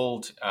the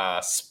old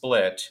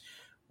split,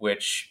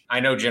 which I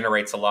know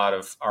generates a lot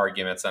of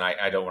arguments, and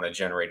I don't want to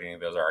generate any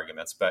of those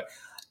arguments, but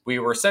we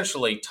were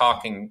essentially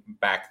talking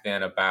back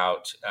then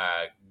about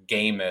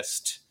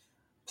gamist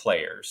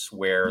players,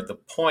 where the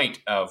point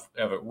of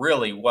it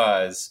really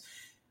was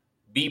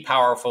be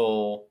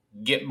powerful,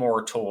 get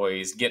more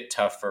toys, get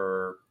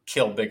tougher,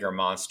 kill bigger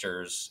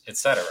monsters,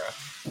 etc.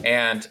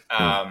 And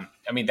I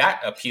mean,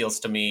 that appeals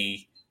to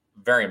me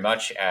very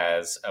much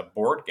as a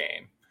board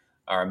game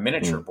or a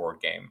miniature board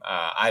game.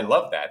 I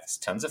love that. It's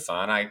tons of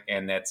fun.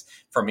 And that's,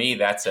 for me,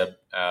 that's a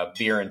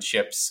beer and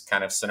chips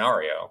kind of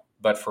scenario.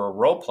 But for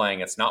role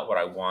playing, it's not what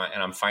I want.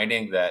 And I'm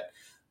finding that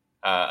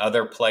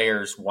other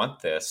players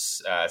want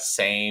this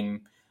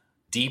same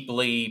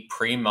deeply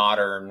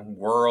pre-modern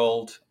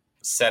world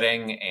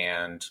setting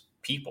and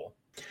people.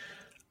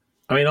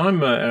 I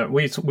mean,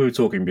 we were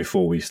talking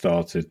before we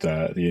started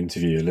the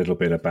interview a little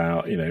bit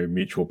about,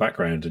 mutual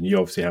background, and you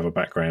obviously have a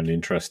background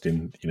interest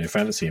in,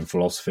 fantasy and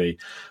philosophy.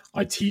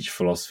 I teach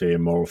philosophy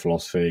and moral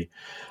philosophy,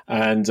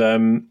 and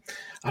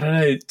I don't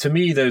know. To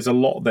me, there's a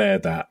lot there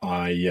that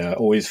I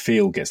always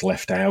feel gets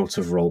left out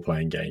of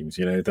role-playing games.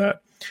 That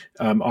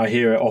I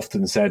hear it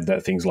often said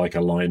that things like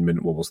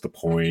alignment, what was the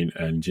point,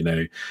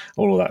 and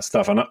all of that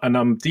stuff. And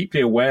I'm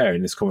deeply aware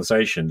in this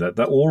conversation that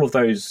all of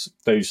those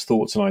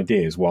thoughts and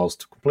ideas,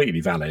 whilst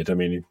completely valid, I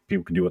mean,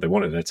 people can do what they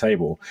want at their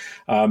table,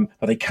 but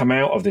they come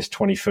out of this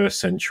 21st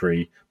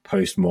century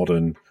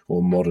postmodern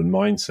or modern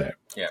mindset.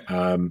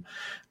 Yeah.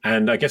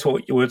 And I guess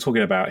what we're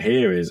talking about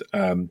here is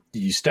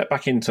you step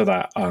back into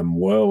that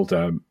world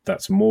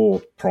that's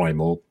more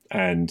primal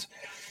and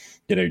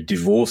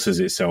divorces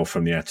itself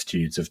from the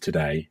attitudes of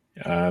today.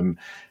 And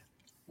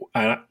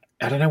I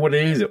don't know what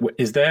it is.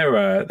 Is there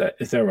a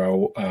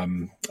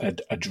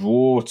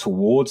draw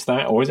towards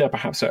that, or is there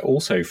perhaps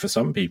also for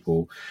some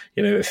people,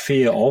 a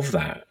fear of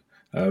that,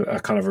 a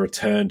kind of a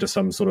return to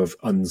some sort of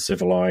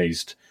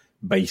uncivilized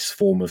base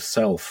form of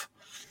self?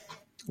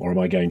 Or am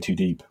I going too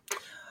deep?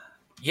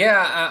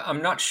 Yeah,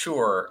 I'm not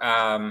sure.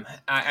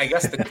 I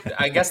guess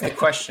the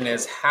question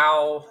is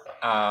how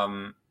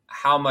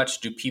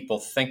much do people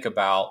think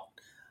about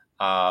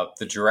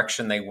the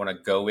direction they want to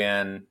go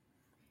in,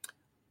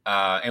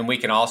 and we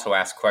can also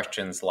ask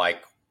questions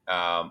like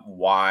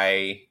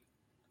why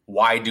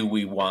do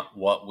we want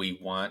what we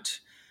want?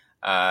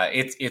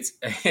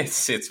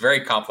 It's very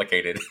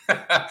complicated.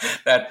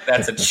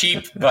 That's a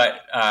cheap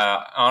but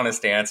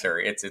honest answer.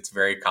 It's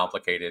very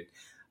complicated.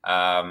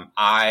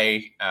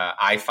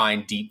 I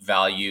find deep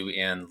value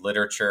in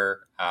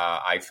literature.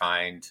 I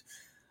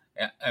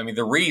mean,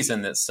 the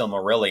reason that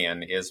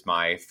Silmarillion is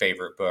my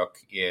favorite book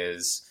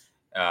is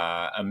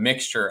a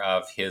mixture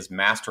of his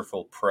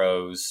masterful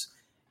prose,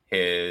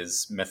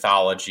 his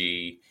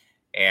mythology,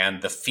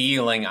 and the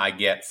feeling I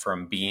get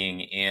from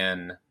being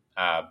in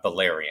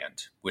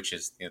Beleriand, which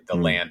is the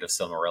land of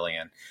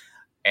Silmarillion.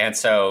 And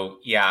so,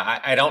 yeah,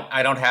 I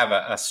don't have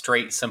a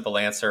straight, simple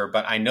answer,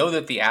 but I know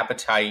that the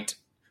appetite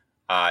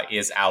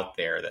is out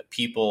there, that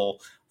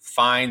people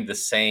find the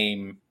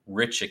same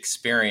rich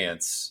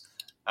experience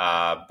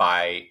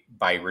by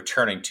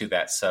returning to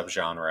that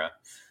subgenre.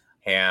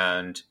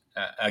 And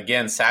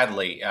again,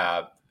 sadly,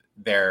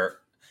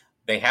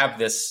 they have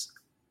this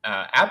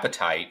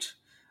appetite,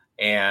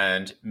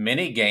 and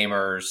many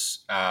gamers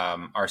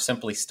are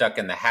simply stuck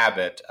in the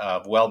habit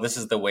of, well, this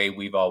is the way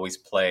we've always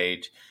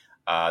played.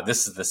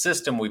 This is the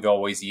system we've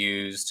always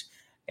used.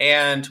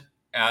 And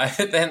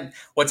then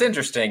what's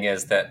interesting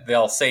is that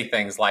they'll say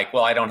things like,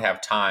 well, I don't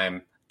have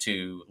time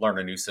to learn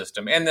a new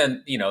system. And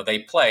then, they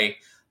play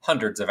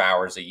hundreds of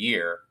hours a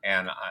year.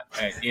 And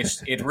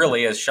it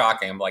really is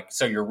shocking. I'm like,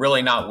 so you're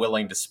really not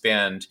willing to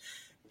spend,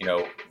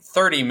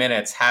 30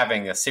 minutes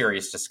having a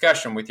serious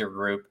discussion with your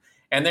group,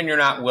 and then you're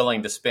not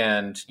willing to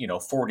spend,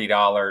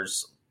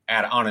 $40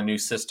 on a new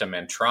system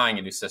and trying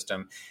a new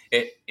system.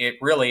 It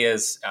really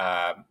is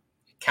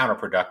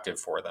counterproductive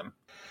for them.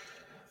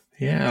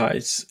 Yeah,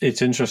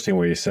 it's interesting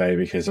what you say,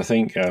 because I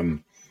think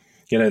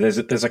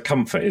there's a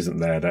comfort, isn't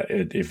there, that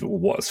if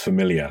what's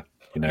familiar,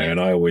 and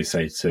I always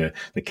say to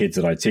the kids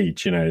that I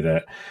teach,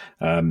 that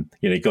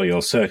you've got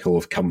your circle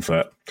of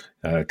comfort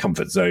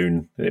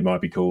zone, it might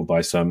be called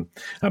by some,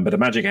 but the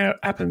magic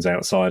happens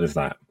outside of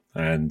that.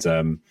 And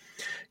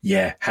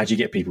how do you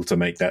get people to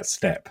make that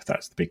step?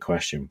 That's the big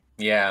question.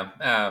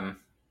 Yeah.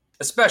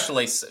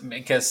 Especially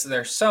because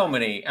there's so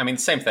many,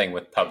 same thing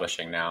with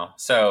publishing now.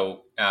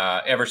 So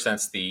ever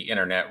since the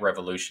internet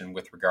revolution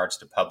with regards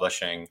to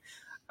publishing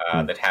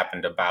that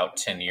happened about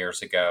 10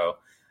 years ago,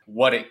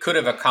 what it could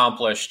have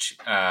accomplished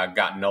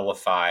got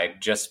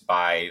nullified just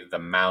by the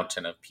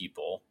mountain of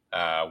people,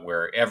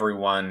 where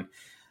everyone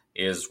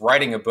is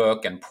writing a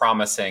book and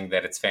promising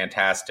that it's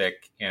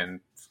fantastic, and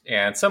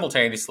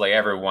simultaneously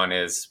everyone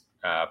is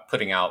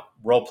putting out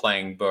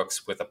role-playing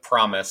books with a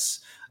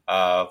promise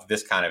of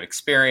this kind of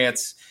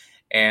experience,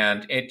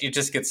 and it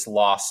just gets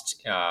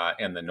lost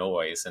in the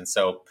noise. And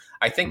so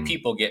I think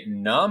people get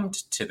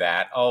numbed to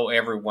that. Oh,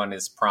 everyone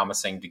is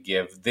promising to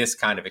give this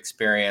kind of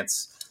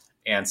experience,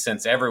 and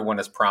since everyone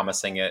is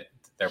promising it,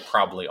 they're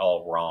probably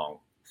all wrong.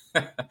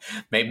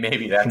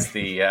 maybe that's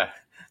the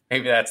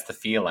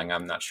feeling.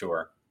 I'm not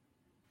sure.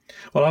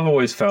 Well, I've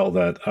always felt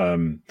that,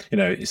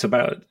 it's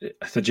about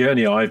the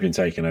journey I've been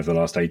taking over the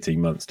last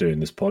 18 months doing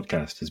this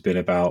podcast has been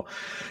about,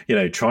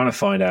 trying to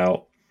find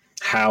out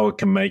how I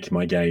can make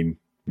my game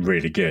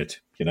really good,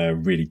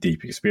 really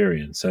deep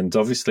experience. And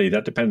obviously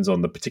that depends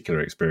on the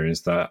particular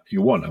experience that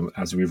you want,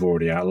 as we've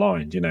already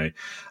outlined.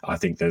 I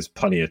think there's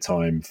plenty of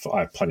time,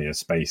 I have plenty of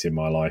space in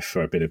my life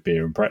for a bit of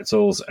beer and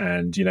pretzels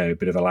and, a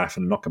bit of a laugh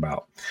and a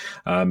knockabout.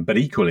 But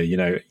equally,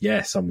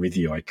 yes, I'm with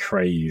you. I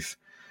crave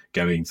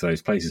going to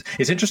those places.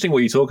 It's interesting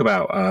what you talk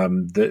about,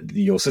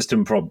 your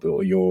system problem,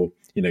 or your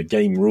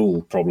game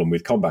rule problem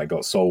with combat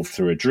got solved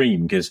through a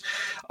dream, because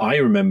I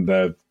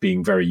remember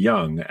being very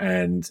young,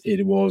 and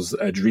it was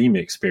a dream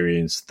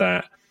experience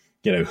that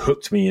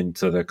hooked me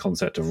into the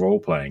concept of role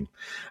playing.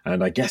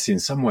 And I guess in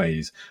some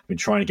ways I've been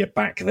trying to get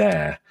back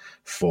there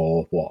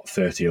for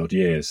 30 odd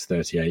years,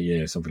 38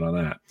 years, something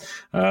like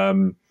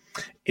that.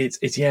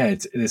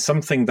 There's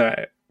something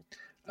that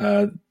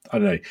I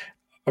don't know.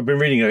 I've been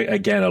reading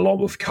again a lot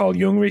with Carl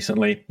Jung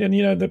recently, and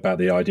about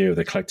the idea of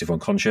the collective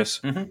unconscious.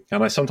 Mm-hmm.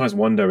 And I sometimes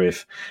wonder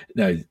if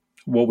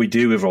what we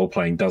do with role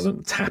playing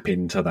doesn't tap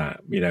into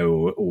that,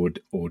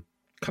 or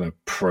kind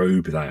of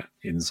probe that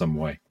in some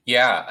way.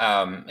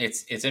 Yeah,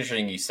 it's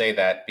interesting you say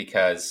that,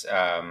 because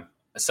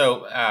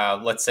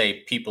let's say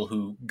people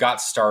who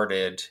got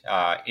started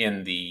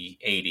in the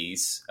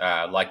 80s,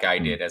 like I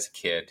did as a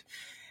kid,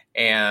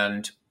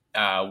 and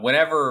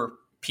whenever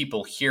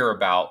people hear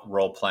about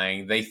role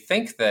playing, they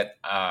think that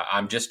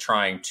I'm just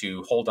trying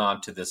to hold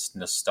on to this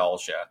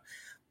nostalgia,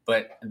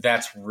 but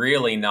that's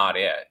really not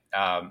it.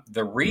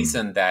 The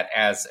reason that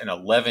as an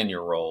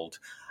 11-year-old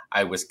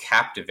I was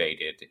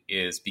captivated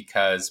is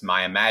because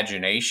my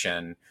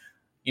imagination,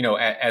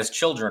 as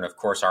children, of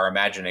course, our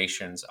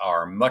imaginations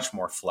are much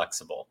more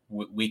flexible.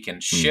 We can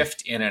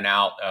shift in and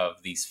out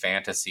of these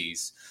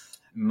fantasies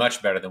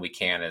much better than we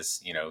can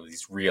as,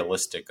 these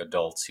realistic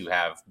adults who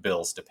have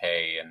bills to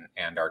pay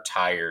and are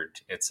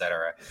tired, et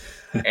cetera.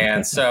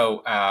 And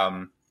so,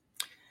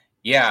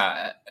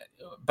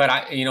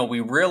 but we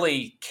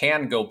really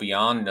can go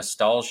beyond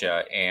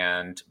nostalgia,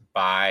 and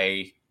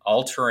by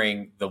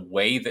altering the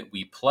way that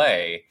we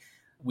play,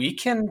 we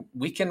can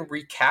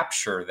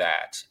recapture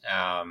that.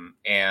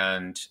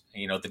 And,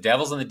 the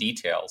devil's in the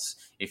details.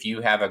 If you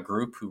have a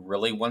group who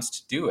really wants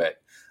to do it,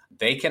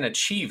 they can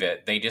achieve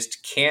it. They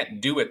just can't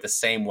do it the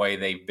same way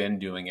they've been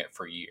doing it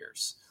for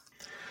years.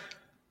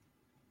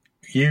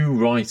 You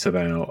write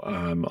about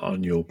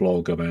on your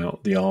blog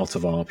about the art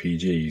of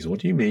RPGs.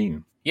 What do you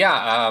mean? Yeah,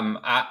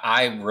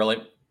 I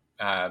really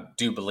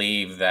do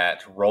believe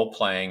that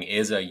role-playing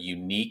is a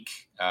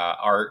unique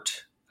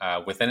art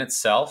within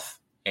itself,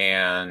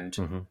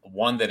 and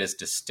one that is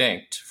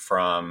distinct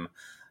from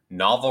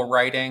novel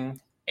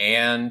writing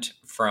and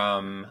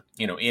from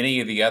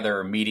any of the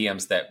other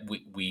mediums that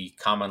we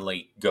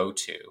commonly go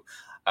to.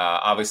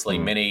 Obviously,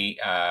 many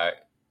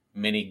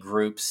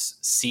groups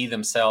see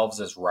themselves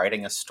as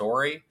writing a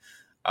story,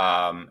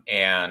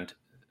 and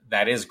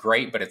that is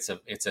great. But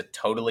it's a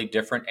totally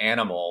different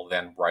animal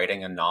than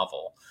writing a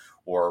novel.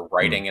 or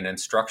writing an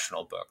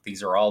instructional book.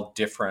 These are all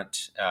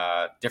different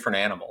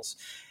animals.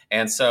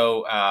 And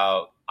so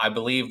I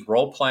believe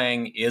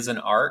role-playing is an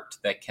art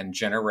that can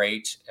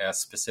generate a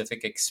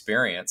specific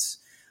experience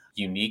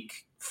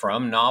unique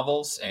from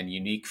novels and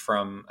unique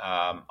from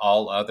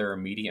all other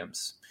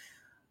mediums.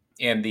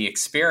 And the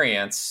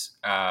experience,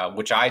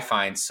 which I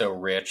find so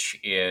rich,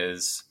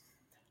 is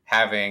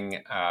having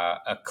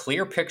a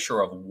clear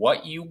picture of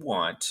what you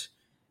want,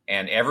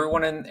 and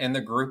everyone in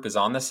the group is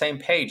on the same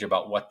page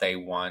about what they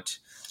want,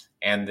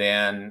 and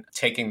then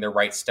taking the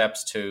right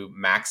steps to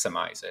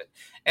maximize it.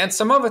 And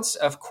some of it's,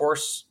 of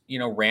course,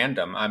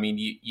 random. I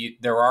mean,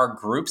 there are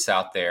groups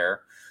out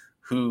there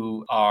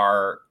who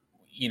are,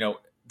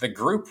 the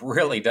group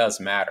really does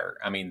matter.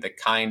 I mean, the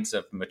kinds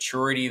of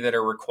maturity that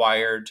are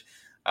required,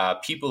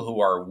 people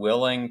who are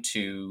willing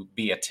to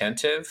be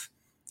attentive.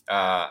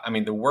 I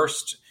mean, the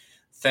worst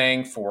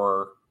thing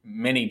for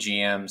many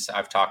GMs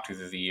I've talked to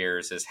through the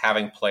years is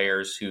having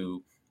players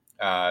who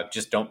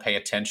just don't pay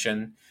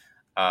attention.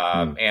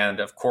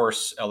 And of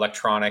course,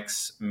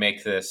 electronics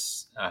make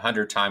this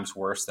 100 times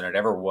worse than it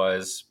ever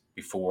was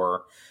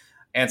before.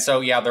 And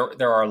so, yeah,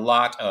 there are a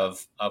lot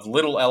of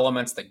little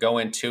elements that go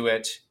into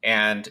it.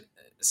 And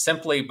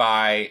simply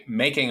by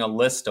making a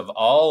list of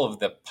all of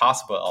the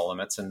possible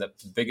elements, and the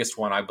biggest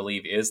one, I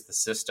believe, is the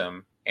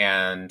system,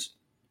 and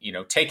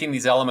taking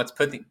these elements,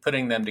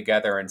 putting them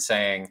together and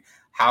saying,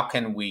 how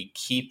can we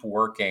keep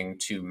working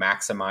to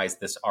maximize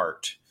this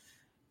art?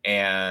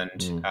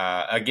 And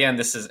again,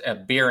 this is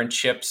beer and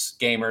chips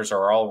gamers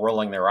are all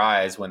rolling their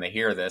eyes when they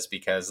hear this,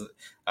 because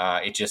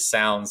it just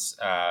sounds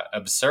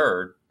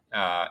absurd.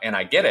 And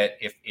I get it.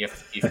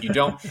 If you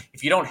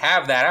don't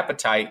have that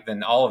appetite,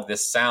 then all of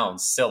this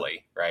sounds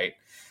silly, right?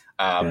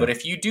 But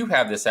if you do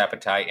have this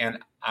appetite, and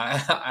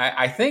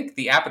I think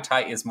the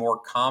appetite is more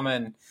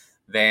common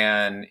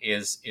than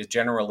is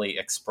generally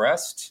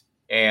expressed,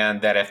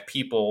 and that if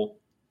people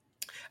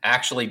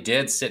actually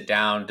did sit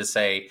down to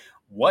say,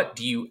 what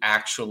do you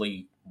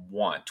actually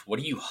want? What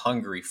are you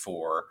hungry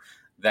for?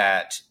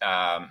 That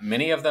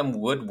many of them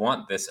would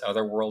want this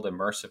Otherworld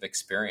immersive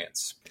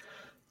experience.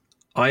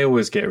 I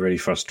always get really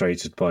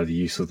frustrated by the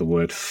use of the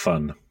word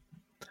fun.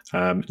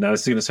 Now,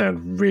 this is going to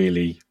sound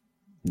really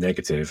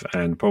negative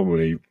and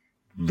probably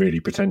really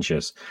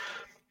pretentious,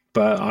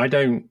 but I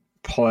don't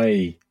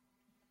play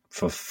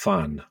for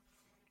fun.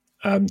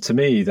 To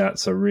me,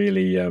 that's a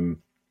really,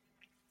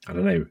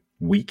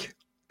 weak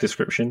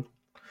description.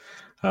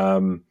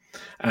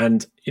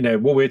 And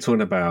what we're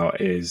talking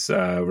about is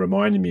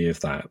reminding me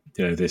of that.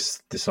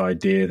 This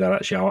idea that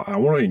actually I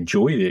want to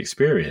enjoy the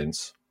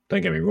experience.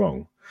 Don't get me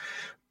wrong,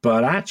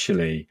 but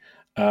actually,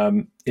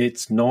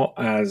 it's not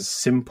as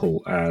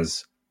simple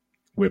as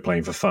we're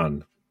playing for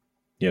fun.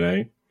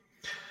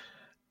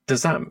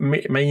 Does that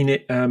mean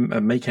it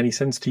make any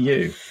sense to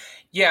you?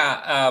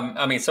 Yeah,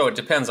 I mean, so it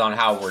depends on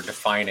how we're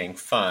defining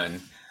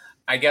fun.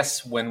 I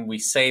guess when we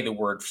say the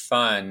word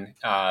fun,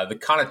 the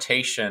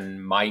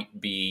connotation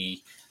might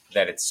be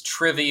that it's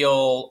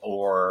trivial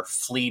or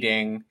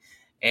fleeting.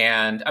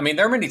 And I mean,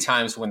 there are many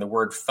times when the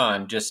word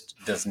fun just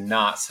does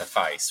not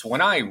suffice.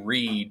 When I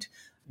read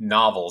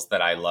novels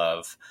that I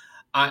love,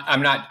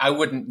 I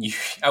wouldn't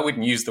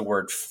use the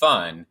word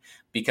fun,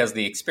 because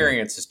the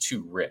experience is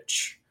too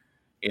rich.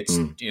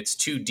 It's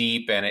too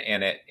deep, and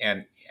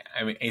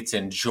I mean, it's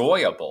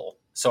enjoyable.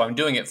 So I'm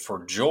doing it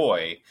for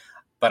joy,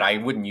 but I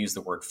wouldn't use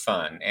the word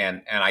fun.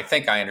 And I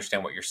think I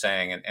understand what you're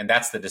saying. And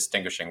that's the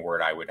distinguishing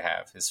word I would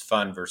have, is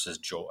fun versus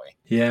joy.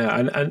 Yeah.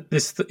 And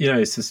this,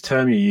 it's this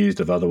term you used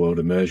of Otherworld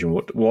immersion.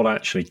 What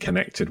actually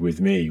connected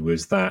with me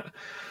was that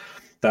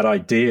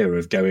idea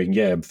of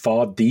going,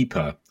 far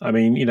deeper. I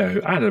mean,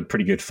 I had a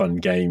pretty good fun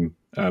game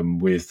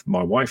with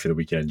my wife for the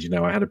weekend.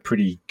 I had a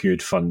pretty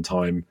good fun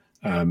time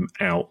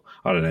out,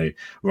 I don't know,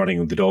 running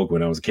with the dog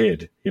when I was a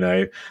kid,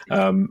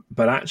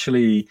 but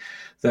actually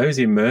those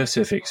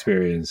immersive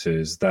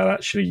experiences that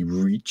actually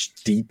reach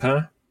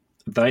deeper,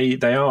 they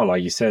are,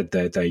 like you said,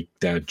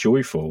 they're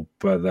joyful,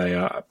 but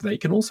they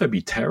can also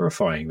be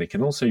terrifying. They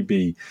can also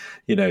be,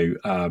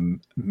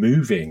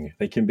 moving.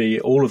 They can be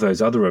all of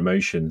those other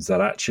emotions that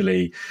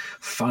actually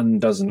fun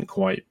doesn't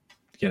quite,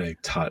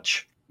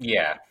 touch.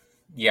 Yeah.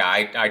 Yeah,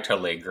 I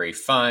totally agree.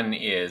 Fun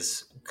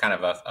is kind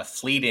of a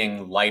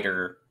fleeting,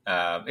 lighter.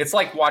 It's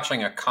like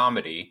watching a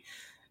comedy.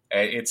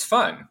 It's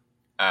fun.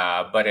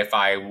 But if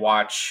I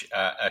watch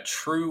a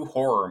true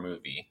horror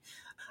movie,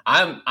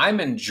 I'm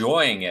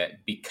enjoying it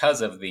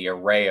because of the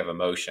array of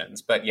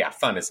emotions. But yeah,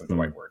 fun isn't the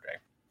right word,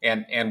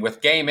 right? And with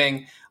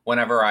gaming,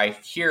 whenever I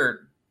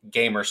hear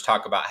gamers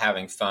talk about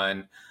having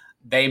fun,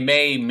 they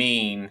may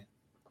mean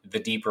the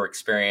deeper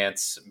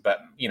experience, but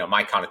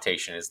my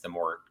connotation is the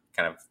more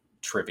kind of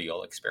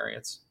trivial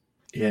experience.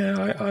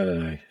 Yeah, I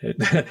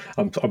don't know.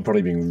 I'm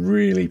probably being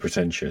really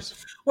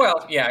pretentious.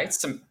 Well, yeah,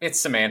 it's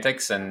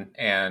semantics,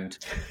 and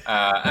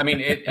I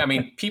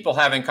mean, people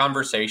having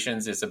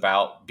conversations is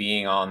about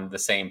being on the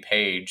same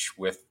page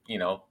with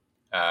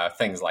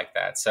things like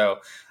that. So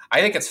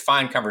I think it's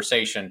fine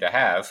conversation to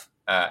have.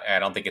 I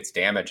don't think it's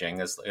damaging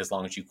as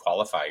long as you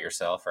qualify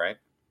yourself, right?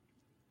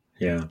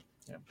 Yeah.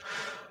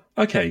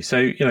 Okay,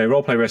 so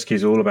role play rescue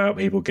is all about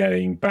people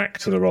getting back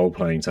to the role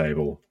playing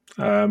table.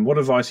 What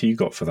advice have you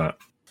got for that?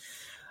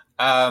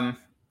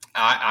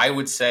 I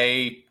would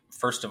say,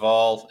 first of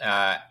all,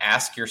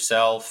 ask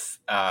yourself,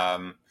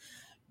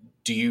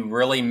 do you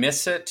really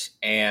miss it?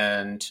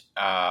 And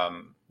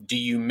do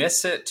you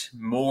miss it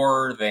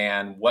more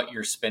than what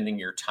you're spending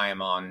your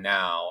time on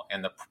now?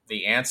 And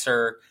the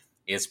answer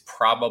is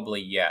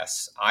probably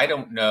yes. I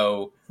don't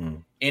know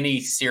any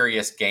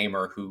serious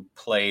gamer who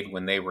played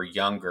when they were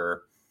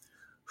younger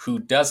who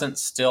doesn't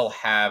still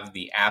have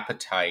the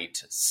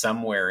appetite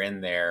somewhere in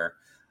there.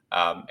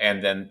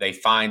 And then they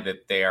find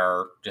that they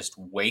are just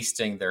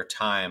wasting their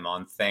time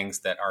on things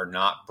that are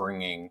not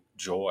bringing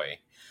joy.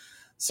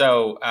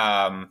 So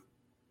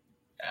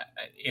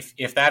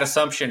if that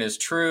assumption is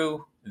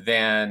true,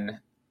 then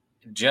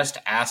just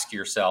ask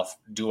yourself,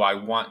 do I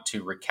want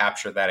to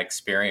recapture that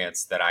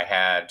experience that I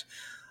had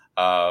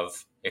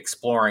of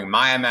exploring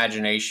my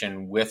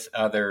imagination with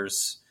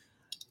others?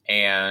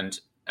 And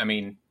I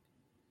mean,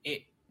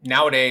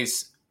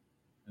 nowadays,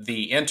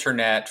 the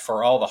internet,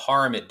 for all the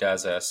harm it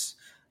does us,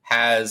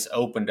 has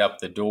opened up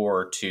the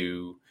door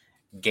to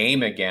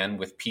game again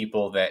with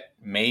people that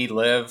may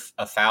live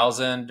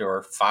 1,000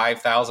 or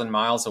 5,000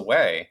 miles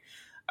away.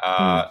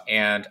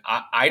 And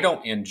I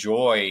don't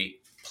enjoy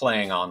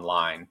playing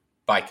online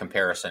by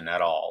comparison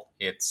at all.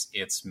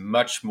 It's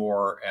much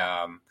more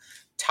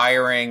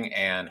tiring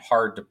and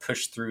hard to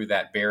push through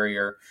that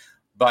barrier.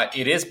 But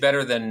it is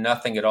better than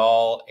nothing at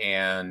all,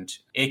 and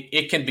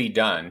it can be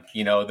done.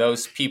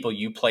 Those people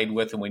you played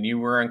with when you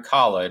were in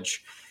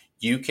college,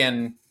 you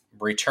can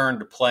return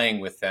to playing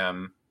with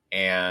them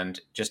and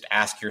just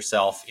ask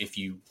yourself if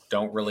you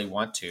don't really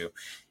want to.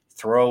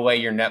 Throw away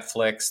your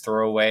Netflix,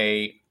 throw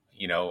away,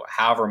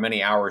 however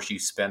many hours you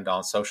spend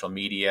on social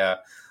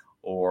media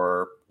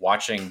or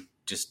watching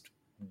just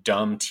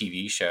dumb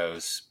TV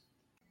shows.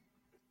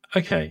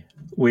 Okay,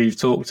 we've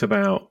talked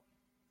about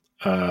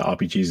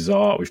RPGs as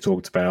art. We've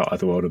talked about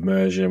Otherworld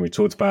Immersion. We've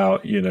talked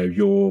about,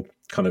 your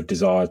kind of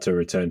desire to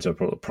return to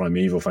a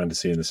primeval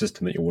fantasy and the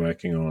system that you're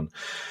working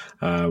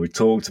on. We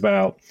talked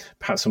about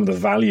perhaps some of the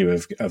value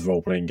of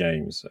role-playing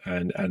games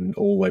and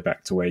all the way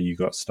back to where you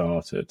got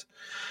started.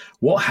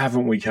 What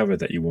haven't we covered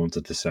that you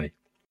wanted to say?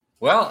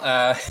 Well,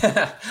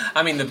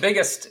 I mean, the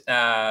biggest,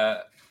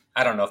 I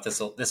don't know if this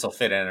will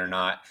fit in or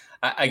not.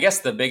 I guess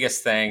the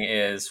biggest thing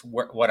is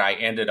what I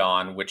ended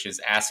on, which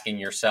is asking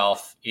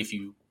yourself if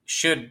you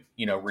should,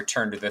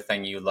 return to the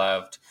thing you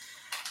loved.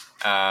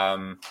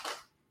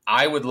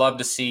 I would love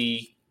to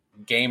see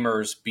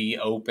gamers be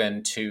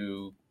open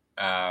to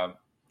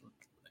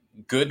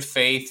good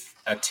faith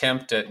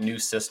attempt at new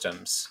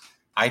systems.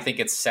 I think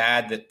it's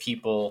sad that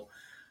people,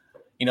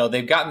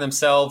 they've gotten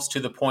themselves to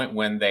the point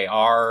when they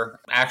are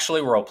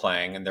actually role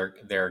playing and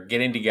they're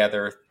getting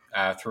together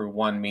through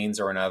one means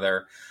or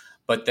another,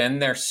 but then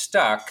they're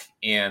stuck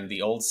in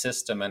the old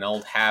system and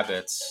old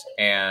habits.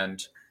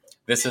 And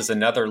this is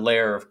another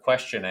layer of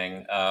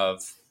questioning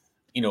of,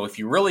 if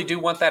you really do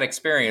want that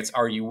experience,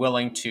 are you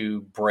willing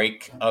to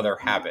break other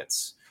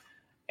habits?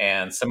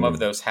 And some of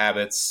those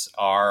habits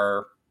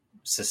are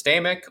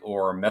systemic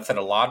or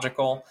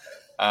methodological.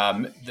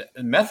 The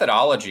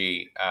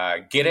methodology,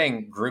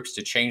 getting groups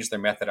to change their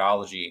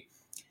methodology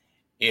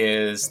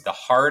is the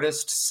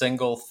hardest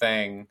single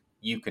thing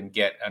you can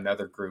get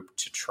another group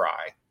to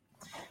try.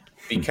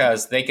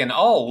 Because they can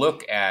all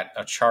look at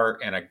a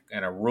chart and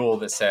a rule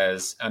that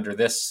says, under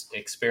this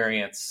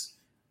experience,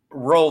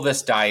 roll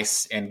this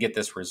dice and get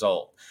this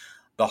result.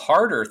 The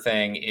harder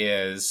thing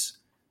is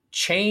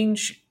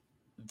change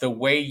the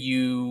way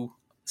you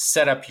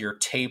set up your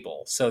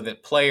table so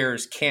that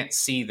players can't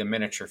see the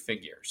miniature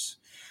figures.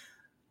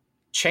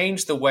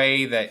 Change the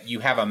way that you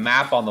have a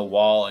map on the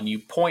wall and you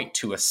point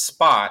to a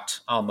spot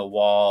on the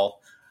wall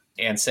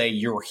and say,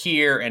 you're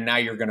here and now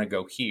you're going to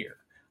go here.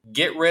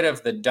 Get rid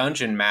of the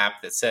dungeon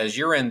map that says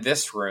you're in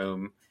this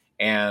room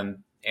and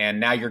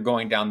now you're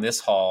going down this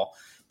hall,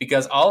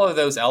 because all of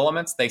those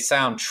elements, they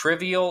sound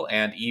trivial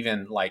and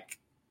even like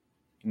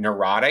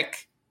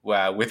neurotic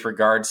with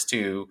regards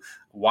to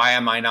why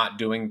am I not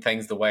doing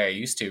things the way I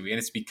used to? And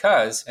it's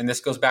because, and this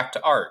goes back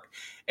to art,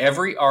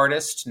 every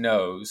artist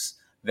knows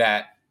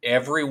that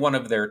every one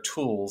of their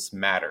tools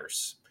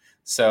matters.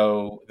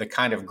 So the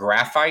kind of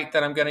graphite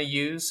that I'm going to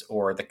use,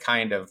 or the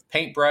kind of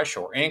paintbrush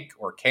or ink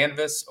or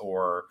canvas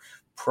or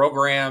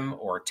program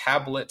or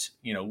tablet,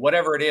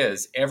 whatever it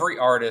is, every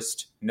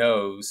artist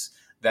knows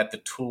that the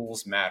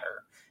tools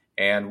matter.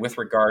 And with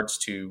regards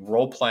to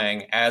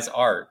role-playing as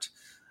art,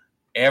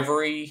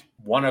 every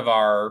one of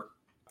our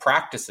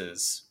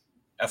practices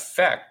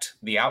affect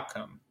the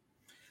outcome.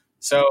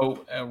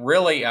 So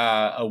really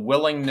a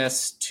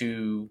willingness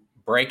to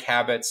break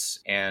habits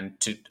and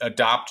to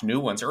adopt new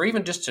ones, or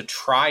even just to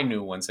try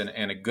new ones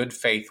in a good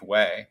faith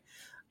way.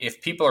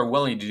 If people are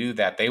willing to do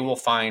that, they will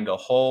find a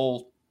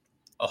whole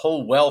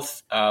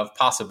wealth of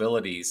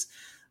possibilities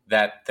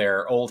that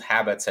their old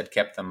habits had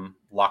kept them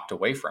locked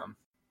away from.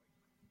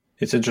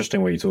 It's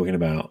interesting what you're talking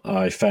about.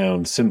 I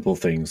found simple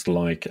things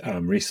like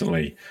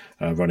recently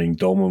running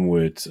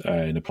Dolmenwood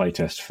in a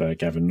playtest for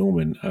Gavin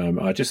Norman.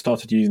 I just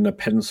started using a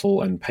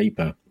pencil and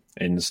paper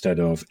instead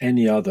of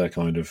any other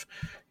kind of,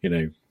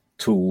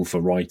 tool for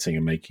writing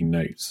and making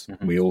notes.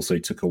 Mm-hmm. We also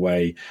took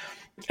away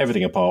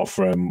everything apart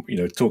from,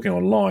 talking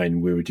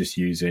online. We were just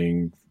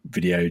using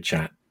video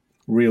chat,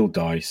 real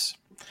dice.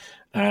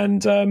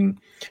 And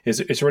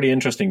it's really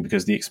interesting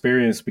because the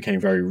experience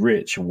became very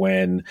rich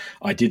when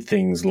I did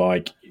things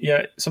like,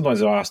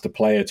 sometimes I asked the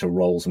player to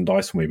roll some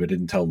dice for me, but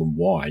didn't tell them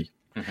why.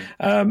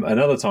 Mm-hmm. And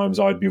other times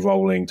I'd be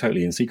rolling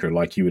totally in secret,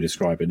 like you were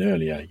describing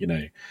earlier,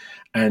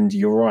 And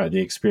you're right,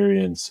 the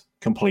experience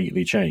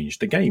completely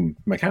changed. The game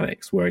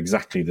mechanics were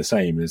exactly the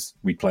same as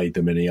we played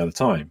them any other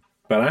time.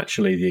 But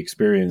actually the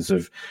experience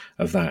of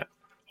that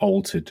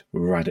altered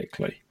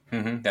radically.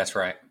 Mm-hmm. That's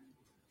right.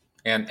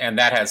 And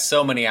that has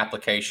so many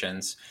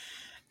applications,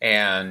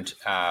 and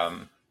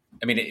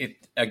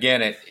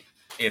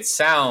it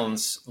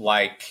sounds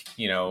like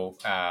many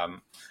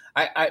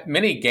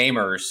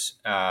gamers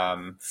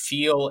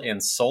feel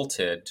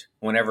insulted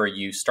whenever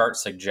you start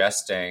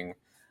suggesting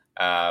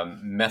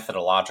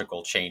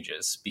methodological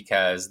changes,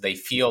 because they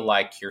feel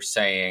like you're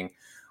saying,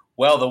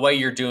 well, the way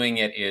you're doing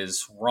it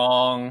is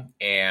wrong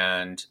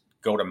and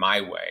go to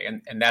my way,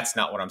 and that's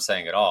not what I'm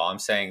saying at all. I'm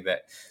saying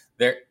that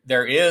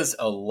there is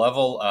a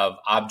level of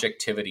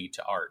objectivity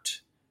to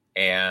art,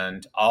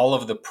 and all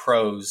of the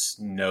pros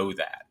know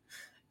that.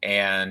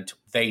 And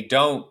they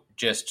don't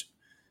just,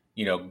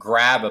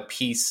 grab a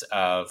piece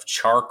of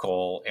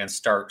charcoal and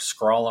start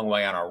scrawling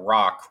away on a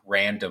rock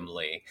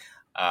randomly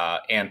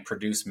and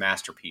produce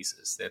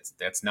masterpieces.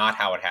 That's not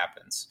how it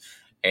happens.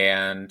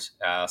 And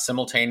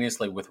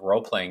simultaneously with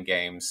role-playing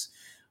games,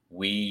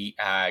 we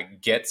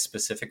get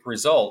specific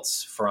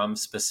results from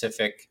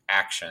specific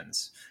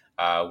actions.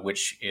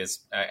 Which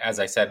is, as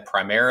I said,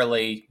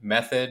 primarily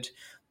method,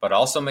 but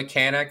also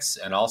mechanics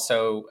and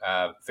also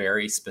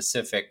very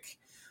specific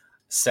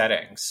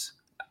settings.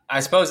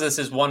 I suppose this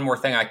is one more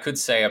thing I could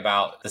say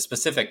about the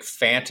specific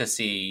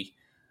fantasy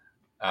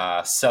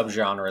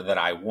subgenre that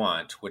I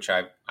want, which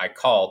I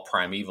call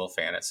primeval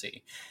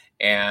fantasy.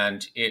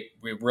 And it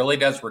really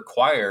does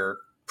require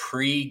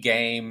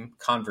pre-game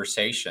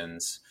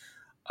conversations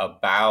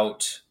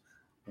about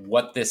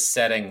what this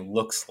setting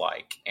looks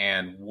like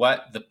and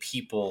what the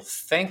people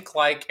think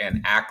like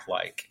and act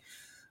like.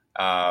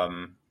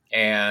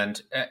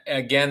 And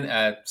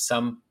again,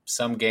 some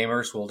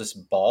gamers will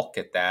just balk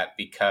at that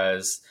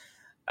because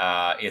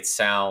it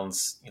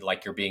sounds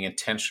like you're being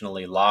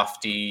intentionally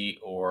lofty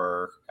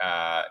or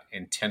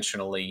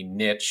intentionally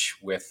niche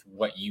with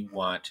what you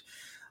want.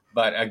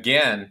 But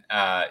again,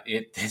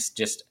 it is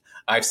just,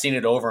 I've seen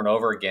it over and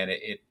over again.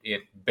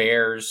 It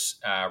bears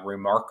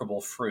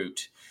remarkable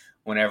fruit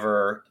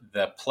whenever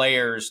the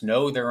players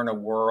know they're in a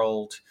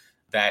world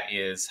that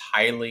is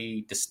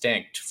highly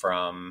distinct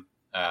from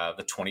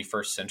the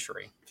 21st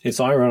century. It's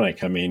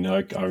ironic. I mean,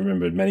 I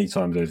remember many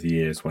times over the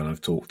years when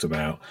I've talked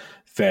about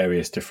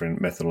various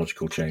different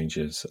methodological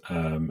changes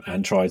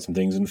and tried some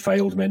things and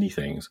failed many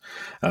things.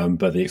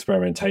 But the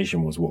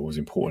experimentation was what was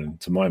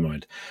important to my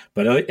mind.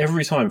 But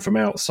every time from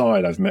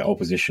outside, I've met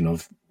opposition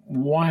of,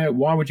 why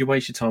would you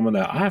waste your time on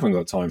that? I haven't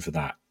got time for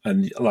that.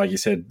 And like you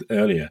said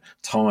earlier,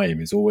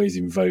 time is always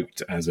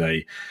invoked as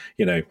a,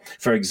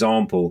 for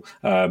example,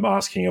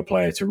 asking a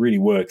player to really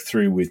work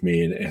through with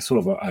me in a sort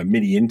of a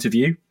mini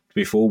interview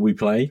before we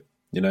play,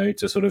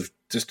 to sort of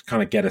just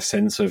kind of get a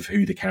sense of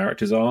who the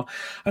characters are.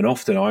 And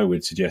often I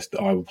would suggest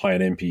that I will play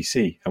an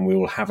NPC and we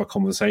will have a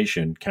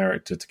conversation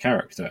character to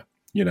character,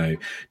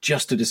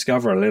 just to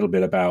discover a little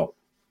bit about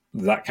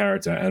that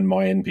character and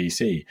my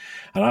NPC.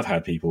 And I've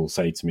had people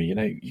say to me,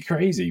 you're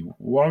crazy.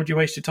 Why would you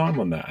waste your time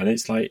on that? And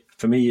it's like,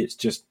 for me, it's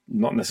just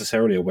not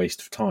necessarily a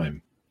waste of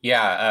time.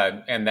 Yeah.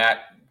 And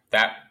that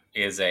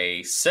is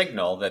a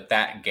signal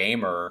that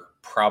gamer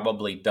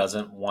probably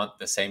doesn't want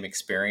the same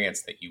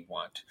experience that you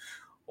want.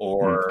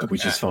 Or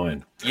which is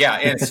fine. Yeah,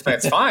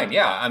 it's fine.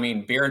 Yeah. I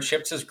mean, beer and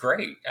chips is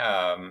great.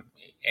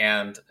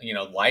 And,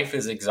 life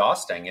is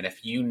exhausting. And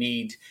if you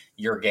need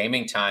your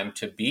gaming time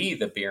to be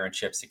the beer and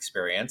chips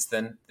experience,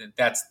 then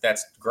that's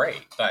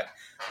great. But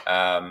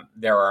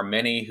there are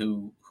many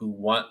who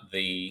want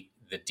the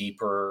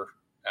deeper,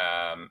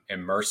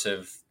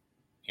 immersive,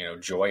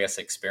 joyous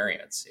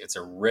experience. It's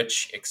a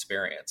rich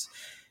experience.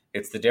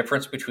 It's the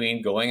difference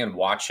between going and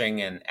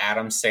watching an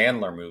Adam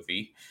Sandler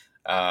movie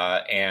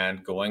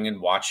and going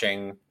and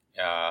watching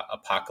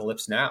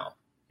Apocalypse Now.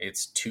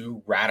 It's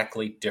two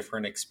radically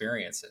different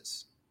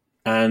experiences.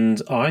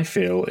 And I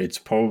feel it's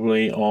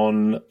probably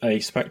on a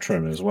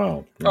spectrum as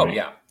well. Right? Oh,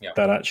 yeah.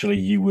 That actually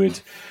you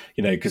would,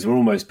 because we're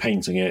almost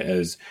painting it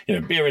as,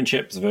 beer and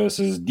chips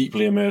versus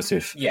deeply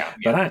immersive. Yeah.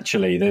 But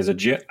actually there's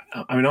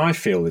I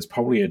feel there's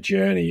probably a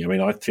journey. I mean,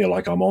 I feel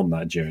like I'm on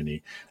that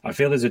journey. I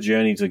feel there's a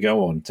journey to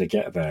go on to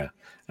get there.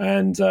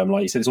 And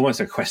like you said, it's almost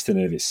a quest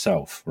in of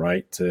itself,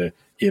 right? To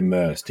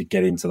immerse, to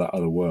get into that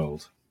other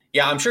world.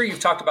 Yeah, I'm sure you've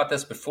talked about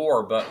this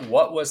before, but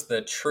what was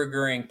the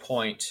triggering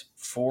point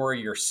for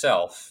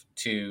yourself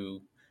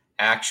to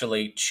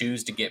actually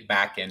choose to get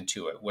back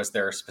into it? Was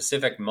there a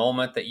specific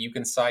moment that you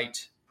can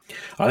cite?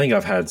 I think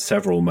I've had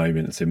several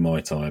moments in my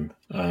time.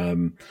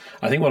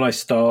 I think when I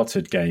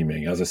started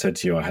gaming, as I said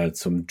to you, I had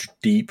some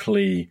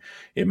deeply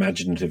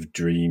imaginative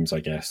dreams,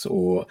 I guess,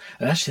 or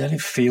actually, they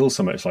didn't feel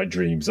so much like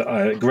dreams.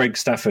 Greg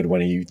Stafford,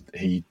 when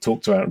he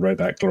talked about and wrote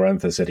about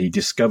Glorantha, said he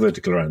discovered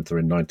Glorantha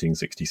in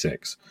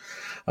 1966.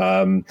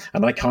 And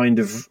I kind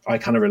of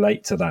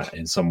relate to that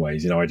in some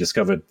ways. I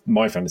discovered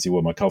my fantasy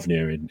world, my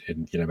Kovnir,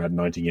 in about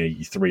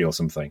 1983 or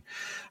something.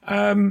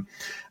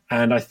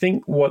 And I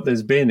think what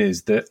there's been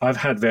is that I've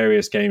had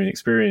various gaming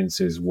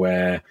experiences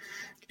where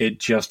it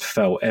just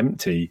felt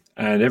empty.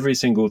 And every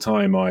single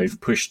time I've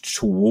pushed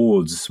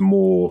towards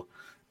more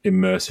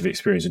immersive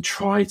experience and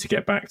tried to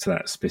get back to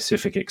that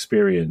specific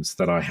experience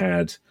that I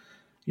had,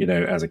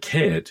 as a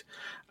kid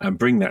and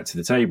bring that to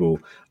the table,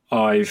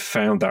 I've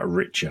found that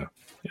richer.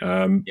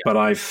 But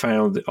I've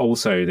found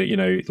also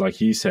that,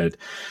 like you said,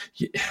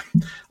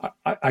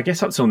 I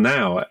guess up till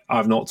now,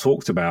 I've not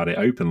talked about it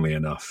openly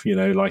enough.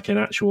 Like in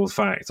actual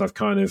fact,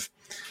 I've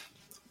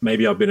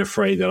maybe I've been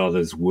afraid that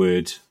others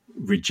would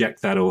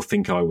reject that or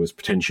think I was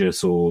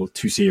pretentious or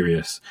too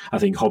serious. I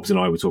think Hobbs and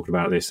I were talking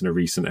about this in a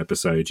recent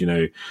episode.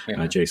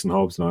 Jason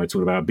Hobbs and I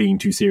talked about being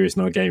too serious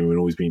in our game and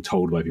always being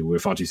told by people we're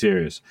far too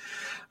serious.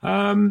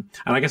 And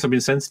I guess I've been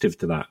sensitive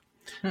to that.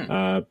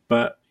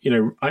 But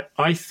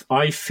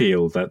I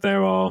feel that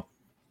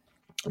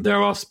there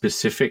are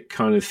specific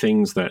kind of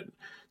things that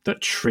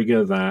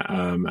trigger that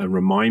and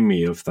remind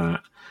me of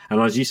that. And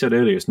as you said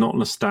earlier, it's not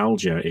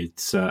nostalgia;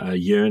 it's a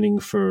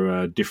yearning for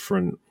a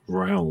different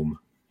realm.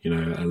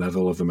 A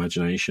level of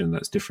imagination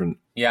that's different.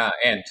 Yeah,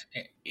 and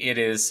it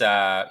is.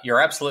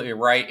 You're absolutely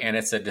right, and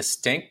it's a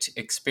distinct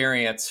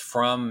experience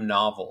from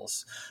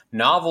novels.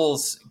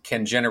 Novels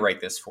can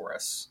generate this for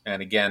us,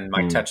 and again,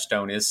 my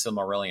touchstone is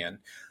Silmarillion.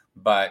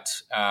 But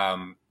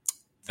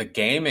the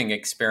gaming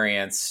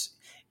experience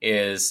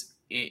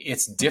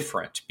it's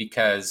different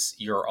because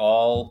you're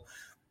all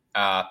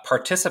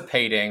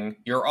participating.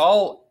 You're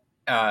all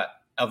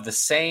of the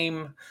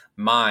same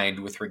mind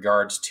with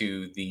regards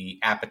to the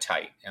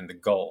appetite and the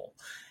goal,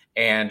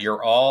 and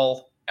you're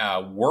all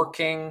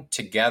working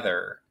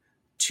together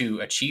to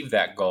achieve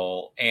that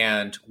goal.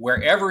 And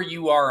wherever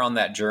you are on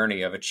that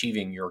journey of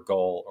achieving your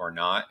goal or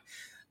not,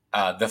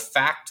 the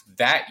fact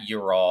that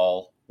you're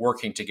all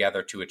working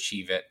together to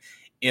achieve it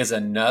is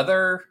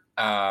another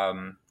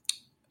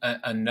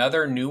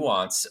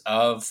nuance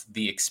of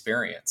the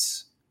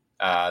experience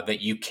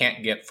that you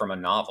can't get from a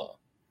novel.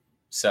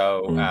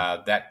 So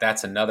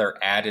that's another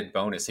added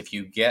bonus. If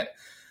you get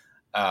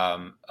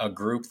a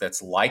group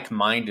that's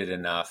like-minded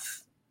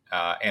enough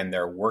and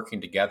they're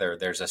working together,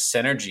 there's a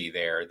synergy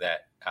there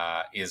that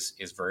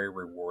is very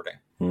rewarding.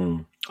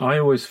 I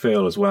always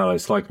feel as well,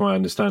 it's like my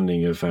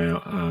understanding of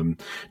how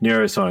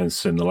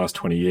neuroscience in the last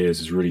 20 years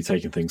has really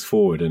taken things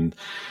forward. And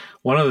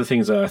one of the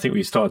things that I think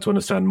we started to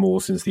understand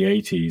more since the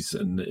 80s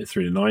and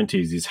through the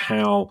 90s is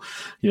how,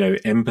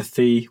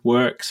 empathy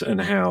works and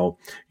how,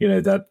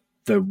 that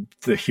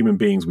the human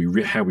beings,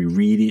 how we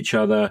read each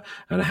other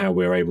and how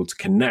we're able to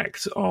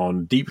connect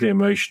on deeply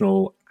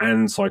emotional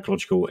and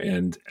psychological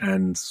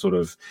and sort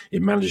of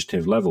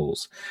imaginative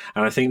levels.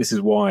 And I think this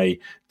is why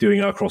doing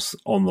it across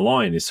on the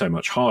line is so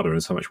much harder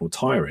and so much more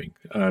tiring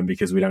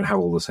because we don't have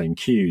all the same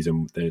cues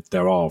and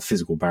there are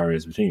physical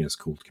barriers between us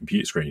called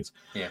computer screens.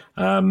 Yeah.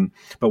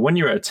 But when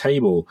you're at a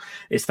table,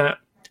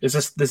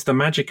 there's the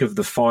magic of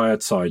the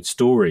fireside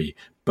story,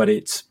 but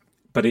it's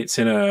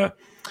in a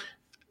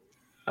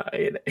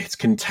it's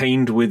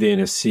contained within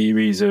a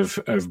series of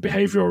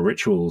behavioral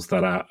rituals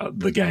that are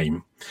the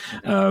game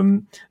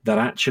that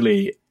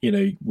actually,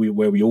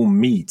 where we all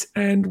meet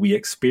and we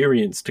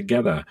experience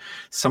together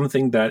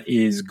something that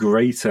is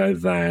greater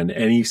than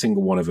any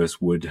single one of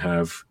us would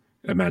have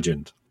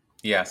imagined.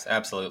 Yes,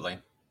 absolutely.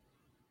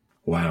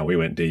 Wow, we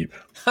went deep.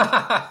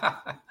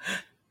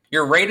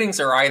 Your ratings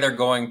are either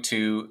going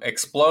to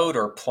explode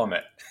or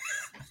plummet.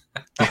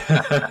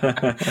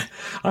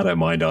 I don't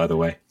mind either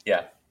way.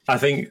 Yeah. I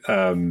think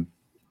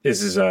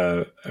this is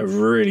a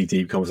really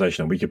deep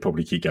conversation, and we could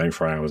probably keep going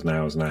for hours and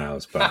hours and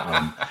hours.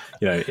 But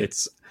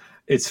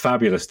it's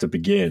fabulous to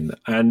begin,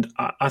 and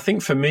I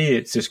think for me,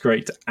 it's just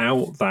great to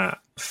out that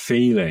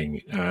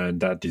feeling and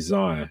that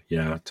desire,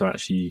 to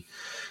actually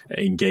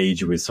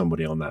engage with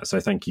somebody on that. So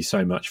thank you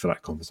so much for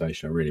that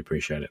conversation. I really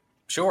appreciate it.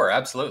 Sure,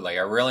 absolutely.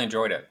 I really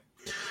enjoyed it.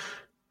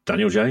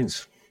 Daniel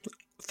Jones,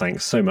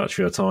 thanks so much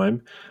for your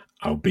time.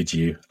 I'll bid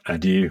you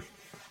adieu.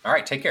 All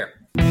right, take care.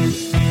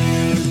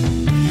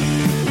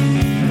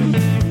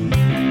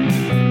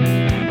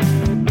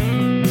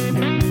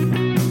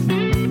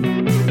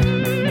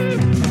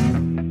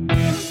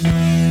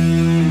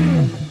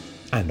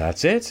 And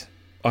that's it.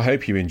 I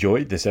hope you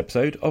enjoyed this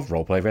episode of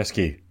Roleplay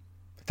Rescue.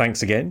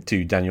 Thanks again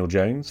to Daniel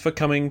Jones for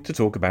coming to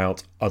talk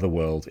about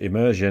Otherworld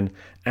Immersion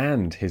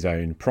and his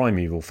own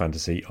primeval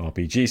fantasy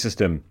RPG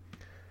system.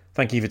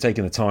 Thank you for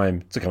taking the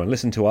time to come and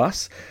listen to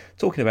us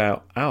talking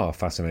about our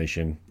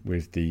fascination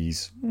with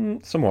these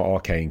somewhat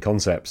arcane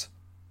concepts.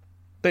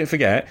 Don't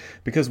forget,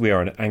 because we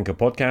are an Anchor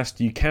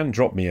podcast, you can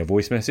drop me a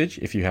voice message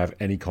if you have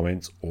any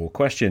comments or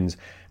questions.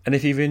 And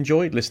if you've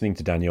enjoyed listening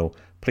to Daniel,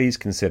 please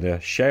consider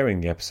sharing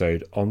the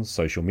episode on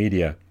social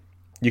media.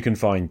 You can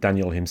find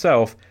Daniel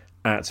himself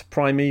at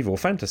Primeval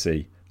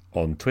Fantasy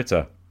on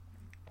Twitter.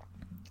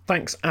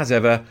 Thanks as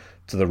ever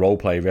to the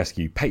Roleplay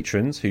Rescue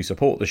patrons who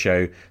support the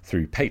show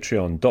through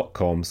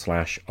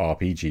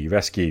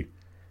patreon.com/rpgrescue.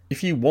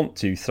 If you want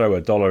to throw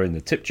 $1 in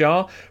the tip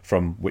jar,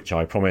 from which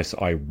I promise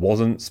I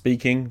wasn't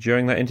speaking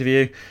during that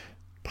interview,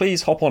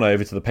 please hop on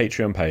over to the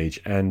Patreon page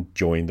and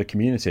join the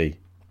community.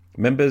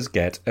 Members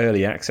get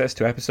early access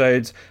to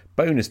episodes,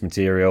 bonus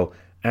material,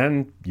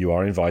 and you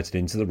are invited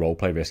into the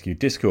Roleplay Rescue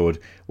Discord,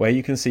 where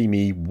you can see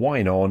me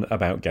whine on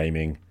about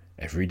gaming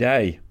every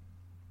day.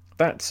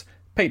 That's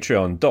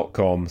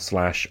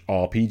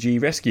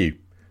patreon.com/rpgrescue.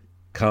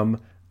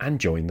 Come and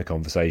join the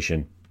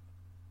conversation.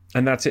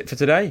 And that's it for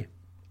today.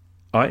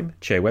 I'm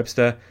Che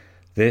Webster.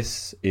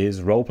 This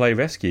is Roleplay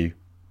Rescue.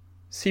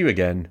 See you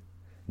again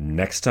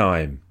next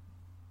time.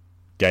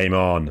 Game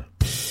on.